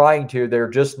 They're trying to. They're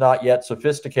just not yet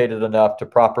sophisticated enough to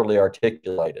properly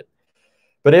articulate it.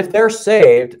 But if they're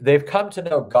saved, they've come to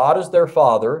know God as their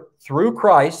Father through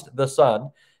Christ, the Son,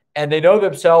 and they know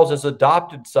themselves as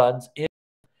adopted sons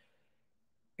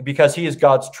because he is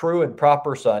God's true and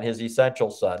proper Son, his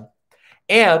essential Son.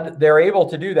 And they're able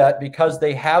to do that because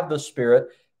they have the Spirit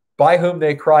by whom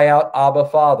they cry out, Abba,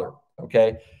 Father.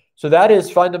 Okay? So that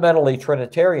is fundamentally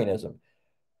Trinitarianism.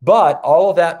 But all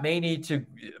of that may need to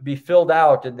be filled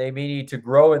out, and they may need to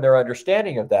grow in their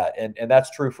understanding of that. And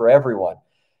that's true for everyone.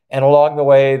 And along the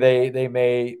way, they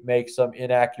may make some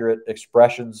inaccurate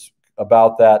expressions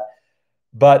about that.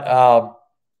 But I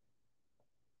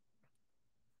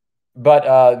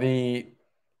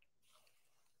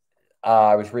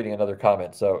was reading another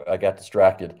comment, so I got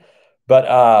distracted.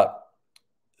 But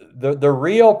the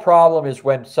real problem is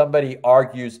when somebody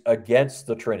argues against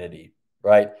the Trinity,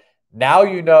 right? Now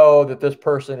you know that this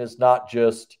person is not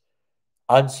just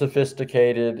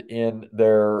unsophisticated in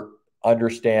their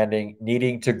understanding,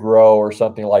 needing to grow or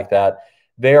something like that.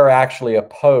 They are actually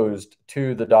opposed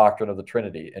to the doctrine of the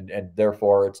Trinity, and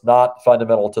therefore it's not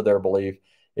fundamental to their belief.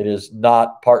 It is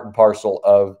not part and parcel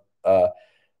of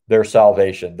their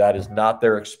salvation. That is not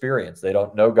their experience. They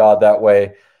don't know God that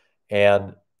way.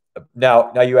 And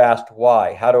now you asked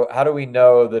why. How do we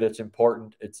know that it's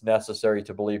important, it's necessary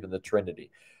to believe in the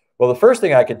Trinity? Well, the first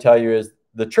thing I can tell you is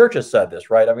the church has said this,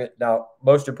 right? I mean, now,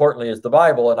 most importantly is the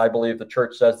Bible, and I believe the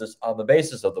church says this on the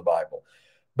basis of the Bible.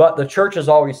 But the church has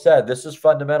always said this is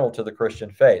fundamental to the Christian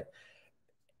faith.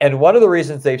 And one of the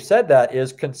reasons they've said that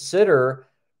is consider,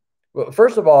 well,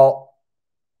 first of all,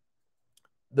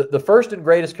 the first and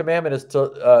greatest commandment is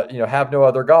to have no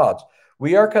other gods.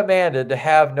 We are commanded to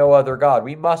have no other God.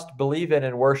 We must believe in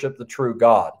and worship the true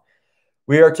God.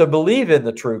 We are to believe in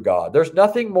the true God. There's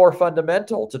nothing more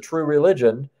fundamental to true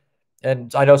religion.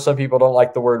 And I know some people don't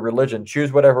like the word religion.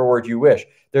 Choose whatever word you wish.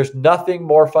 There's nothing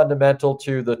more fundamental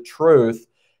to the truth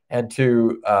and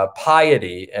to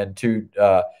piety and to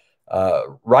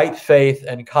right faith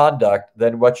and conduct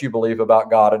than what you believe about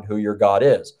God and who your God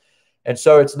is. And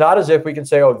so it's not as if we can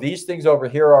say, oh, these things over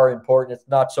here are important. It's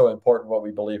not so important what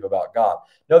we believe about God.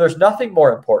 No, there's nothing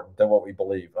more important than what we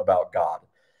believe about God.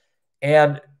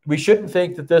 And we shouldn't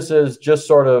think that this is just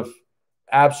sort of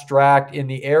abstract in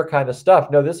the air kind of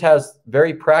stuff. No, this has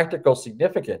very practical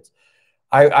significance.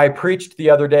 I preached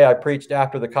the other day. I preached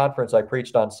after the conference. I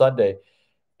preached on Sunday,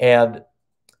 and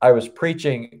I was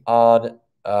preaching on,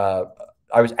 I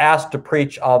was asked to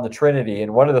preach on the Trinity.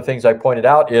 And one of the things I pointed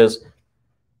out is,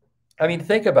 I mean,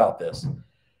 think about this.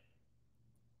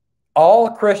 All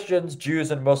Christians,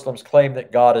 Jews, and Muslims claim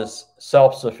that God is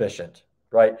self-sufficient,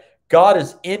 right? God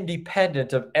is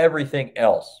independent of everything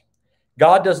else.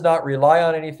 God does not rely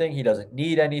on anything. He doesn't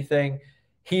need anything.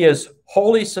 He is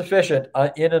wholly sufficient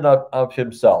in and of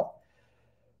himself.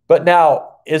 But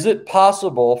now, is it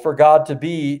possible for God to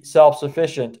be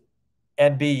self-sufficient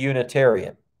and be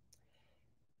Unitarian?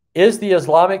 Is the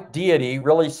Islamic deity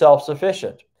really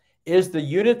self-sufficient? Is the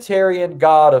Unitarian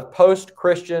God of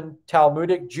post-Christian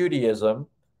Talmudic Judaism,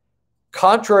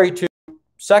 contrary to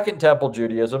Second Temple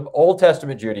Judaism, Old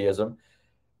Testament Judaism,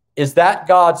 is that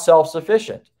God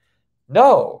self-sufficient?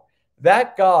 No,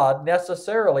 that God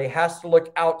necessarily has to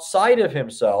look outside of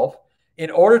himself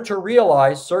in order to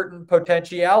realize certain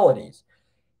potentialities,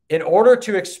 in order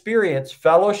to experience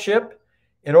fellowship,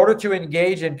 in order to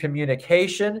engage in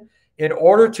communication, in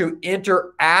order to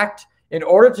interact, in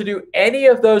order to do any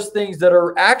of those things that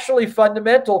are actually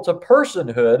fundamental to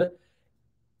personhood.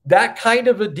 That kind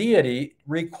of a deity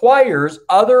requires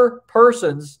other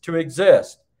persons to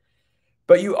exist.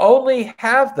 But you only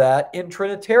have that in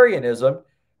Trinitarianism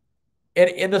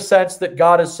in the sense that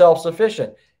God is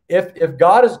self-sufficient. If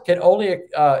God can only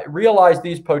realize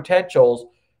these potentials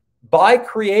by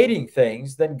creating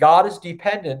things, then God is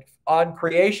dependent on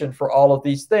creation for all of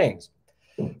these things.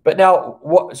 But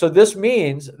now, so this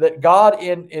means that God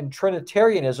in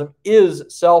Trinitarianism is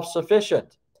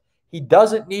self-sufficient. He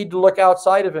doesn't need to look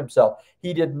outside of himself.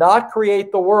 He did not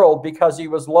create the world because he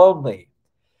was lonely.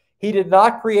 He did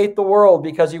not create the world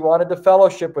because he wanted to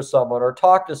fellowship with someone or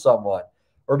talk to someone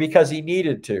or because he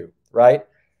needed to, right?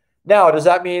 Now, does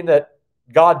that mean that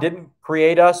God didn't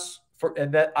create us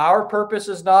and that our purpose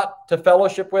is not to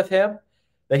fellowship with him?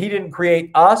 That he didn't create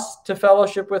us to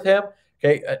fellowship with him?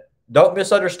 Okay, don't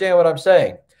misunderstand what I'm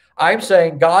saying. I'm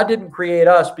saying God didn't create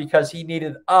us because he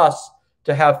needed us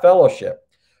to have fellowship.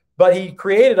 But he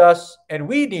created us and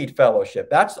we need fellowship.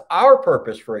 That's our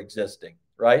purpose for existing,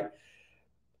 right?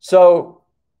 So,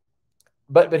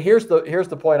 but here's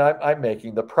the point I'm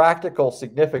making, the practical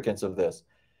significance of this.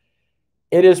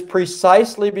 It is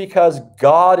precisely because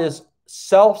God is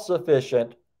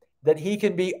self-sufficient that he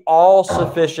can be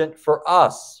all-sufficient for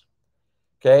us.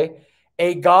 Okay?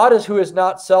 A God who is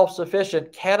not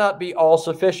self-sufficient cannot be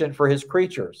all-sufficient for his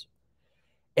creatures.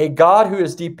 A God who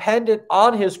is dependent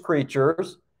on his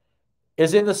creatures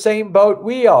is in the same boat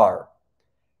we are,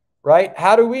 right?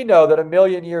 How do we know that a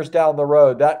million years down the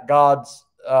road that God's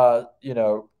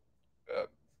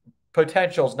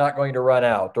potential is not going to run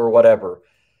out or whatever,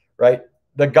 right?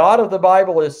 The God of the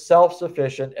Bible is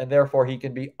self-sufficient, and therefore he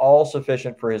can be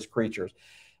all-sufficient for his creatures.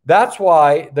 That's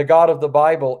why the God of the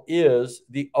Bible is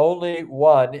the only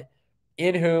one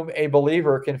in whom a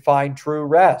believer can find true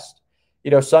rest.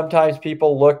 You know, sometimes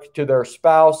people look to their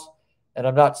spouse, and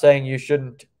I'm not saying you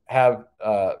shouldn't have,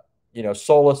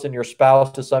 solace in your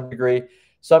spouse to some degree.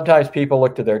 Sometimes people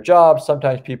look to their job.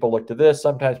 Sometimes people look to this.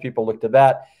 Sometimes people look to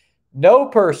that. No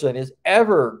person is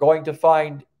ever going to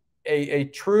find a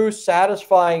true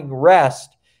satisfying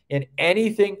rest in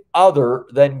anything other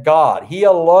than God. He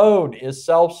alone is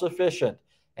self-sufficient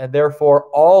and therefore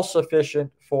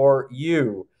all-sufficient for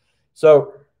you.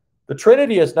 So the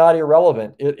Trinity is not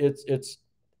irrelevant. It's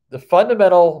the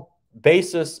fundamental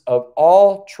basis of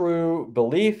all true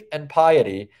belief and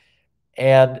piety.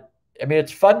 And I mean,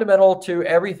 it's fundamental to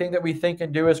everything that we think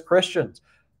and do as Christians.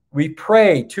 We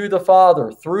pray to the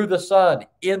Father through the Son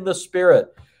in the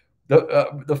Spirit.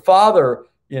 The Father,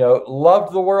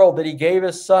 loved the world that he gave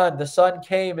his Son. The Son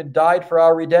came and died for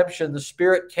our redemption. The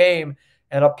Spirit came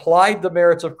and applied the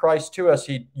merits of Christ to us.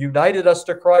 He united us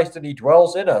to Christ, and he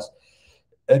dwells in us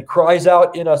and cries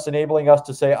out in us, enabling us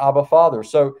to say, Abba, Father.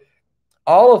 So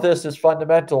all of this is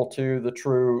fundamental to the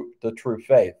true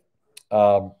faith.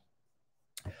 All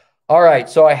right,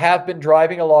 so I have been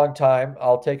driving a long time.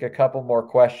 I'll take a couple more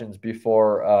questions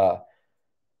before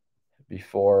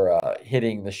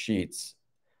hitting the sheets.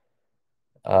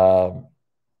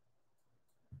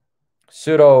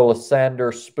 Pseudo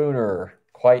Lysander Spooner,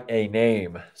 quite a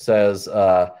name, says,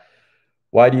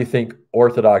 why do you think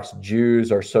Orthodox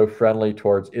Jews are so friendly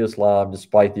towards Islam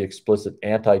despite the explicit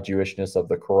anti-Jewishness of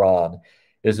the Quran?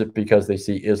 Is it because they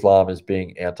see Islam as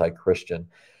being anti-Christian?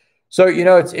 So,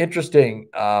 it's interesting.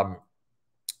 I've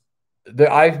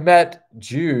met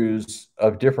Jews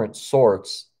of different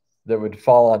sorts that would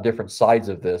fall on different sides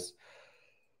of this.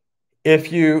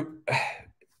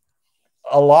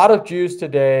 A lot of Jews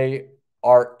today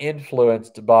are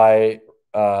influenced by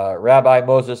Rabbi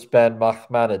Moses ben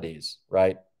Nachmanides,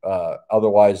 right?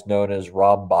 Otherwise known as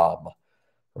Rambam,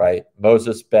 right?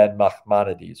 Moses ben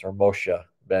Nachmanides, or Moshe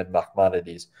ben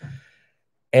Nachmanides.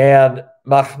 And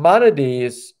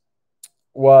Nachmanides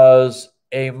was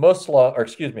a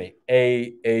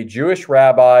Jewish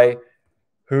rabbi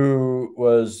who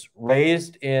was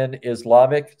raised in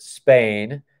Islamic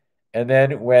Spain and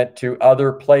then went to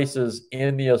other places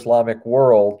in the Islamic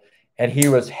world. And he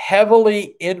was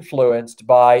heavily influenced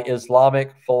by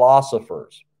Islamic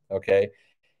philosophers, okay?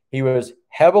 He was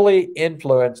heavily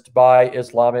influenced by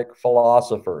Islamic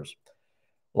philosophers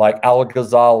like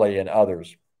Al-Ghazali and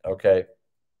others, okay?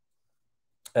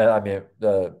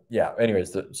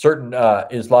 Anyways, certain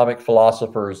Islamic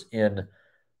philosophers in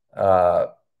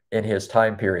his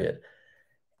time period.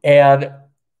 And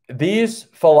these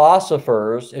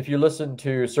philosophers, if you listen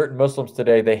to certain Muslims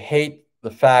today, they hate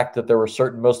the fact that there were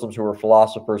certain Muslims who were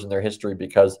philosophers in their history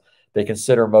because they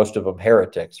consider most of them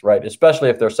heretics, right? Especially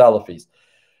if they're Salafis.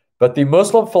 But the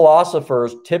Muslim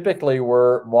philosophers typically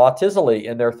were Mu'tazili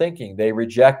in their thinking. They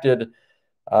rejected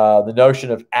the notion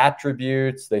of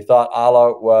attributes. They thought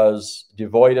Allah was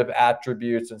devoid of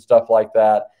attributes and stuff like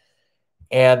that.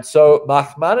 And so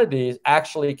Nachmanides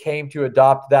actually came to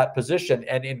adopt that position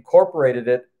and incorporated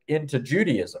it into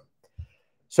Judaism.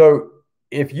 So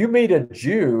if you meet a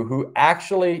Jew who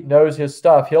actually knows his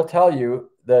stuff, he'll tell you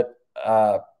that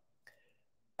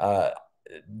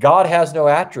God has no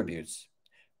attributes.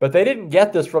 But they didn't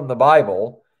get this from the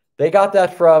Bible. They got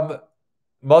that from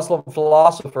Muslim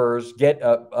philosophers,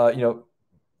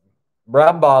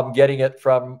 Rambam getting it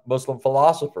from Muslim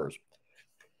philosophers.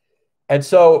 And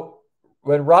so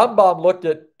when Rambam looked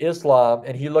at Islam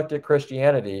and he looked at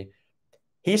Christianity,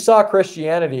 he saw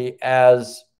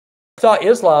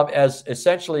Islam as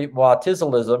essentially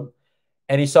Mu'tazilism,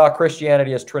 and he saw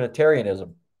Christianity as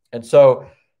Trinitarianism. And so,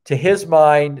 to his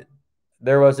mind,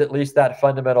 there was at least that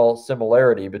fundamental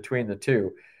similarity between the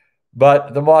two.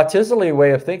 But the Mu'tazili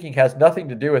way of thinking has nothing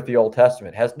to do with the Old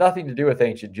Testament, has nothing to do with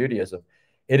ancient Judaism.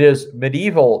 It is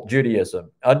medieval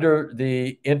Judaism under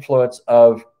the influence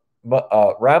of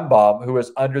Rambam, who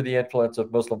was under the influence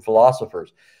of Muslim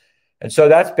philosophers. And so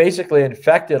that's basically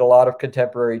infected a lot of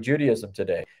contemporary Judaism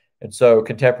today. And so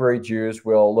contemporary Jews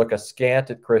will look askant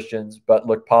at Christians, but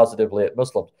look positively at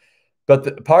Muslims. But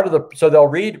so they'll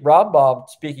read Rambam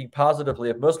speaking positively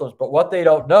of Muslims, but what they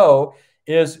don't know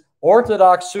is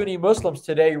Orthodox Sunni Muslims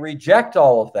today reject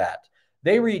all of that.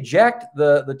 They reject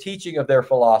the teaching of their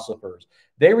philosophers.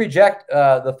 They reject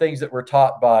the things that were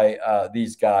taught by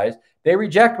these guys. They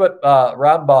reject what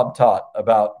Rambam taught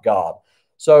about God.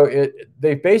 So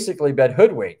they've basically been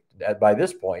hoodwinked by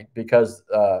this point because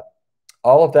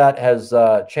all of that has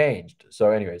changed.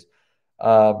 So anyways,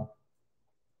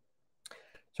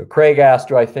 so Craig asked,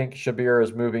 do I think Shabir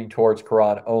is moving towards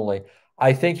Quran only?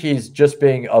 I think he's just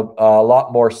being a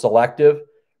lot more selective,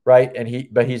 right?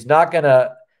 But he's not going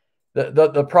to,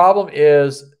 the problem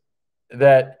is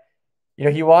that,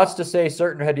 he wants to say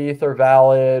certain hadith are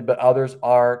valid, but others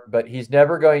aren't, but he's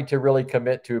never going to really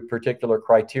commit to a particular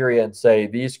criteria and say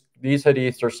these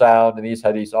hadiths are sound and these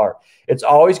hadiths aren't. It's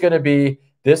always going to be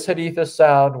this hadith is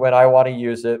sound when I want to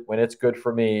use it, when it's good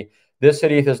for me. This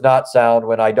hadith is not sound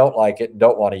when I don't like it and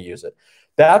don't want to use it.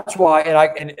 That's why,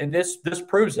 and this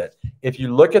proves it. If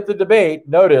you look at the debate,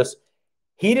 notice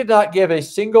he did not give a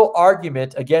single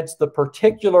argument against the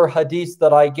particular hadith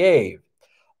that I gave.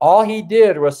 All he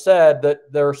did was said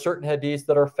that there are certain hadiths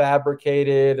that are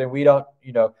fabricated, and we don't,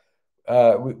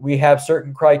 we have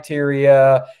certain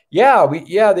criteria. Yeah,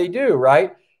 they do,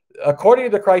 right? According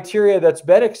to the criteria that's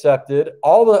been accepted,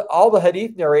 all the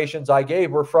hadith narrations I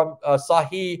gave were from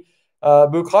Sahih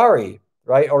Bukhari,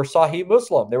 right, or Sahih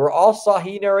Muslim. They were all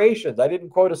Sahih narrations. I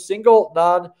didn't quote a single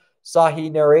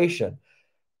non-Sahih narration.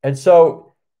 And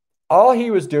so all he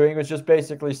was doing was just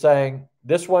basically saying,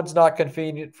 this one's not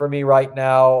convenient for me right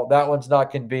now. That one's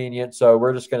not convenient. So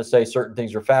we're just going to say certain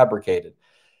things are fabricated.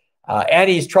 And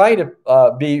he's trying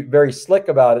to be very slick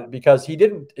about it because he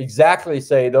didn't exactly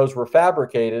say those were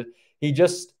fabricated.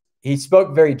 He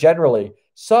spoke very generally.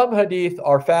 Some hadith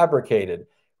are fabricated,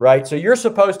 right? So you're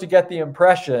supposed to get the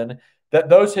impression that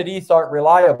those hadiths aren't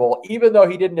reliable, even though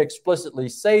he didn't explicitly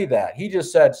say that. He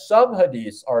just said some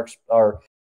hadiths are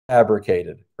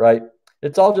fabricated, right?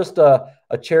 It's all just a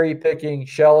cherry picking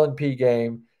shell and pea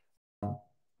game.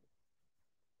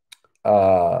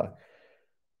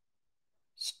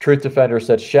 Truth Defender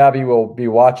said, Shabby will be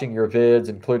watching your vids,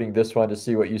 including this one, to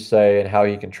see what you say and how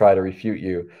he can try to refute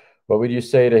you. What would you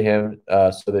say to him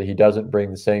so that he doesn't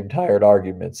bring the same tired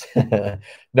arguments?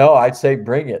 No, I'd say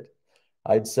bring it.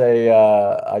 I'd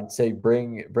say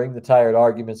bring the tired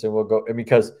arguments and we'll go.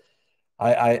 Because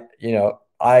I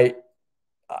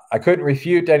couldn't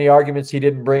refute any arguments he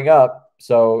didn't bring up.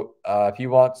 So if he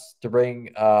wants to bring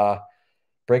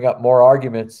up more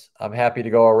arguments, I'm happy to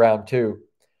go around too.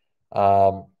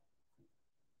 So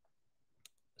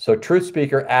Truth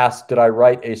Speaker asked, did I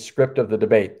write a script of the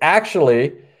debate?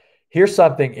 Actually, here's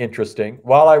something interesting.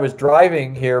 While I was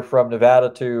driving here from Nevada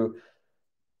to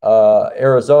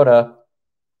Arizona,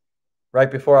 right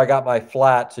before I got my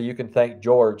flat, so you can thank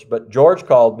George, but George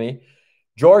called me.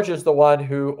 George is the one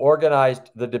who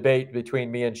organized the debate between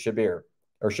me and Shabir,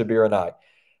 or Shabir and I.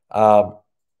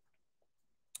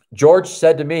 George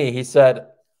said to me, he said,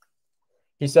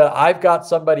 I've got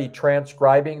somebody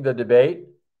transcribing the debate.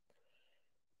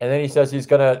 And then he says he's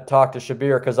going to talk to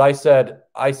Shabir because I said,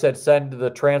 send the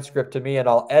transcript to me and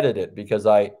I'll edit it because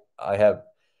I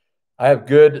have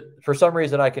good, for some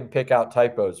reason I can pick out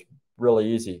typos really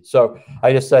easy. So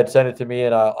I just said, send it to me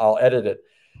and I'll edit it.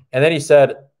 And then he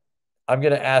said, I'm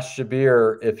going to ask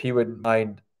Shabir if he would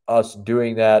mind us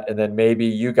doing that. And then maybe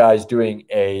you guys doing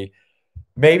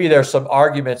maybe there's some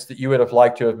arguments that you would have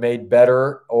liked to have made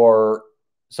better or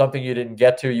something you didn't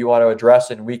get to, you want to address,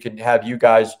 and we can have you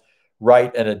guys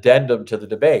write an addendum to the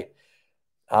debate.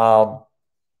 And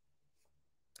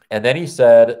then he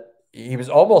said, he was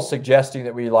almost suggesting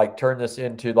that we turn this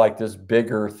into this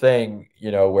bigger thing,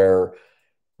 where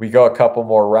we go a couple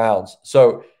more rounds.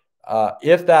 So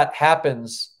if that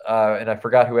happens, and I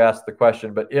forgot who asked the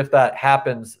question, but if that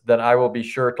happens, then I will be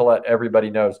sure to let everybody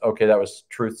know. Okay, that was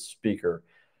Truth Speaker.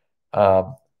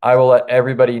 I will let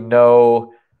everybody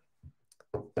know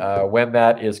when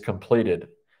that is completed.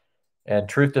 And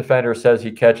Truth Defender says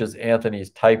he catches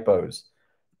Anthony's typos.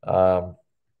 Um,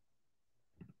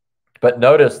 but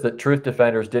notice that Truth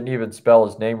Defenders didn't even spell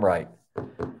his name right.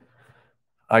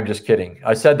 I'm just kidding.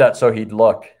 I said that so he'd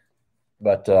look,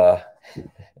 but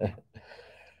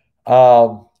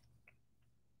um,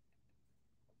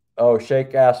 oh,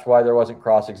 Shake asked why there wasn't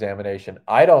cross-examination.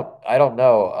 I don't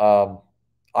know.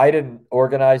 I didn't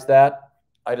organize that.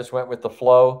 I just went with the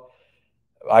flow.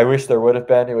 I wish there would have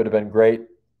been. It would have been great.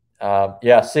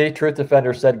 Yeah, see, Truth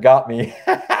Defender said, got me.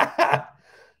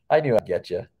 I knew I'd get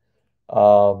you.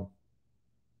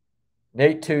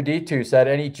 Nate2D2 said,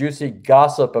 any juicy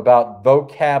gossip about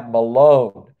Vocab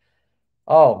Malone?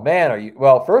 Oh, man, are you?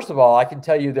 Well, first of all, I can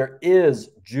tell you there is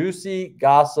juicy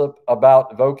gossip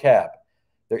about Vocab.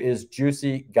 There is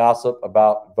juicy gossip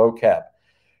about Vocab.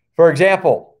 For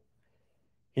example,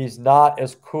 he's not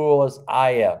as cool as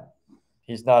I am.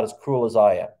 He's not as cool as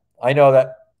I am. I know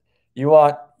that you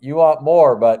want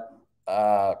more, but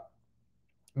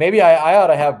maybe I ought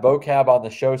to have Vocab on the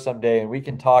show someday, and we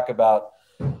can talk about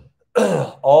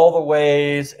all the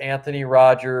ways Anthony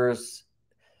Rogers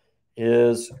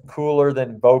is cooler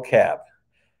than Vocab.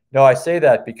 No, I say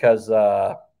that because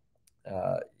it's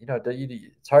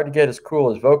hard to get as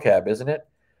cool as Vocab, isn't it?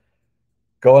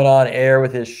 Going on air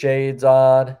with his shades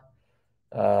on.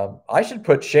 I should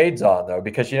put shades on though,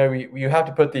 because you have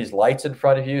to put these lights in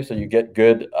front of you so you get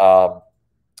good. Oh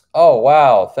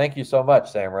wow! Thank you so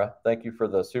much, Samra. Thank you for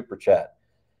the super chat.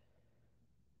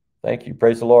 Thank you.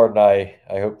 Praise the Lord, and I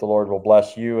hope the Lord will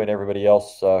bless you and everybody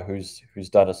else who's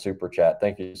done a super chat.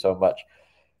 Thank you so much.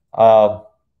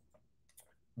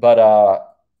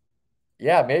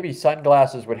 Yeah, maybe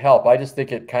sunglasses would help. I just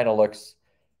think it kind of looks,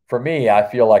 for me, I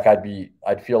feel like I'd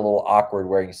feel a little awkward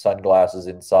wearing sunglasses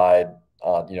inside.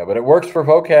 But it works for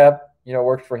Vocab. It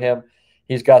works for him.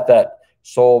 He's got that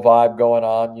soul vibe going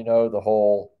on. The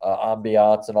whole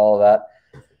ambiance and all of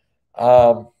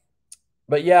that.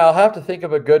 But yeah, I'll have to think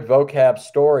of a good Vocab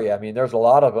story. I mean, there's a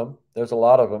lot of them.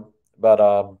 But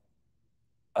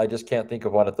I just can't think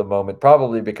of one at the moment.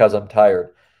 Probably because I'm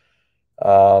tired.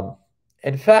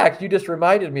 In fact, you just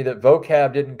reminded me that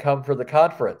Vocab didn't come for the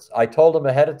conference. I told him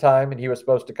ahead of time, and he was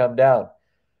supposed to come down.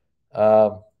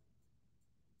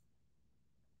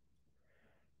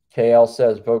 KL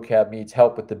says Vocab needs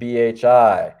help with the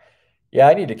BHI. Yeah,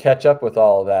 I need to catch up with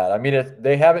all of that. I mean,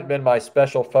 they haven't been my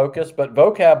special focus, but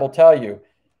Vocab will tell you.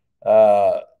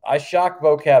 I shock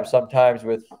Vocab sometimes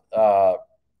with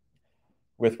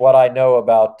what I know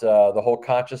about the whole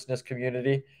consciousness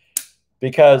community,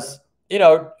 because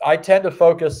I tend to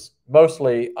focus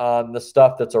mostly on the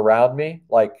stuff that's around me.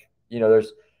 Like, I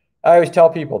always tell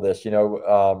people this,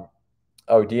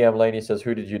 DM Laney says,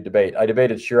 who did you debate? I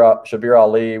debated Shabir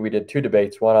Ali. We did 2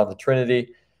 debates, one on the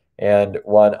Trinity and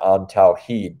one on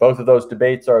Tawheed. Both of those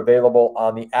debates are available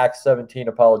on the Acts 17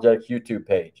 Apologetics YouTube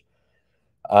page.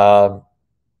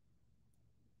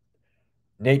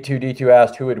 Nate2D2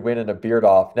 asked who would win in a beard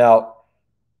off. Now,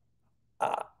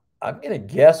 I'm going to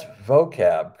guess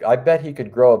Vocab. I bet he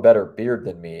could grow a better beard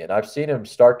than me, and I've seen him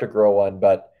start to grow one,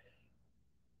 but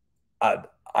I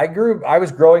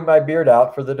was growing my beard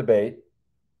out for the debate,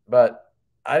 but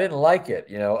I didn't like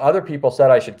it. Other people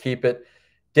said I should keep it.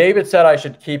 David said I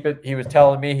should keep it. He was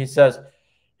telling me, he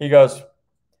goes,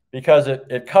 because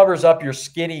it covers up your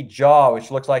skinny jaw,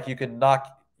 which looks like you can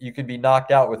be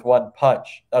knocked out with one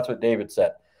punch. That's what David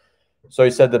said. So he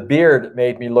said the beard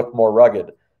made me look more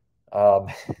rugged.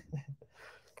 But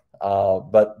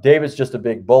David's just a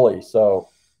big bully, so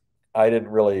I didn't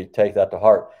really take that to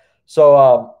heart.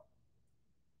 So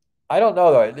I don't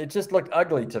know though. It just looked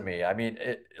ugly to me. I mean,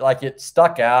 it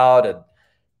stuck out, and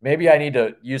maybe I need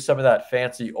to use some of that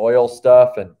fancy oil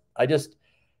stuff. And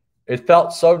it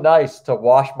felt so nice to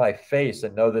wash my face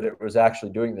and know that it was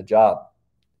actually doing the job,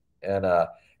 and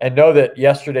know that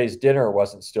yesterday's dinner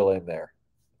wasn't still in there.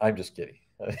 I'm just kidding.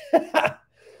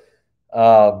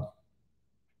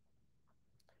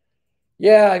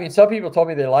 Yeah, I mean, some people told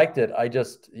me they liked it. I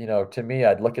just, to me,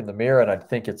 I'd look in the mirror and I'd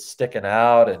think it's sticking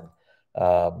out, and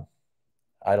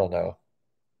I don't know.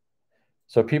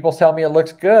 So people tell me it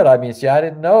looks good. I mean, see, I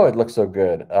didn't know it looked so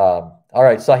good. All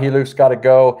right, Sahilu's got to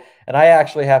go, and I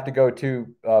actually have to go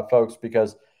too, folks,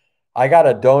 because I got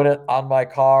a donut on my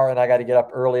car, and I got to get up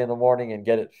early in the morning and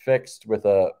get it fixed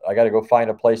I got to go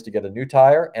find a place to get a new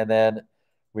tire, and then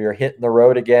we are hitting the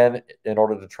road again in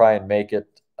order to try and make it.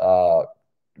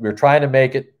 We're trying to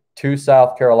make it to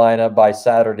South Carolina by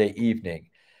Saturday evening.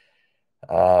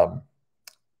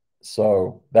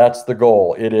 So that's the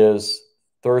goal. It is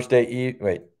Thursday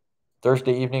evening,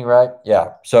 right?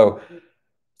 Yeah. So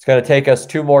it's going to take us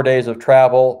 2 more days of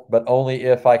travel, but only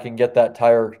if I can get that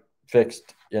tire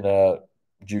fixed in a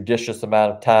judicious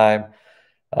amount of time.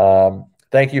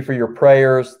 Thank you for your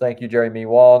prayers. Thank you, Jeremy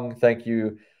Wong. Thank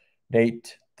you,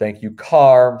 Nate. Thank you,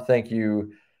 Carm. Thank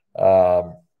you,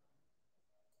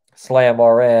 Slam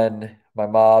RN, my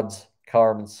mods,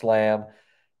 Carm and Slam.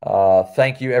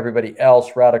 Thank you, everybody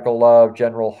else. Radical Love,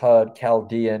 General HUD,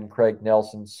 Chaldean, Craig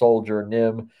Nelson, Soldier,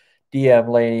 Nim, DM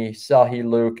Laney, Sahi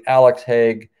Luke, Alex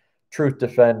Haig, Truth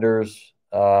Defenders,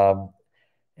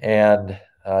 and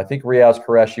I think Riaz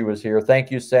Qureshi was here.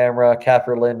 Thank you, Samra,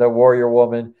 Catherine Linda, Warrior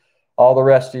Woman, all the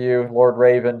rest of you, Lord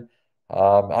Raven.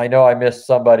 I know I missed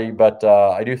somebody, but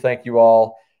I do thank you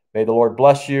all. May the Lord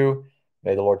bless you.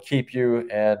 May the Lord keep you,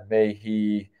 and may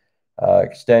he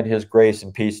extend his grace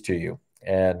and peace to you.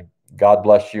 And God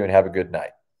bless you, and have a good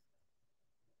night.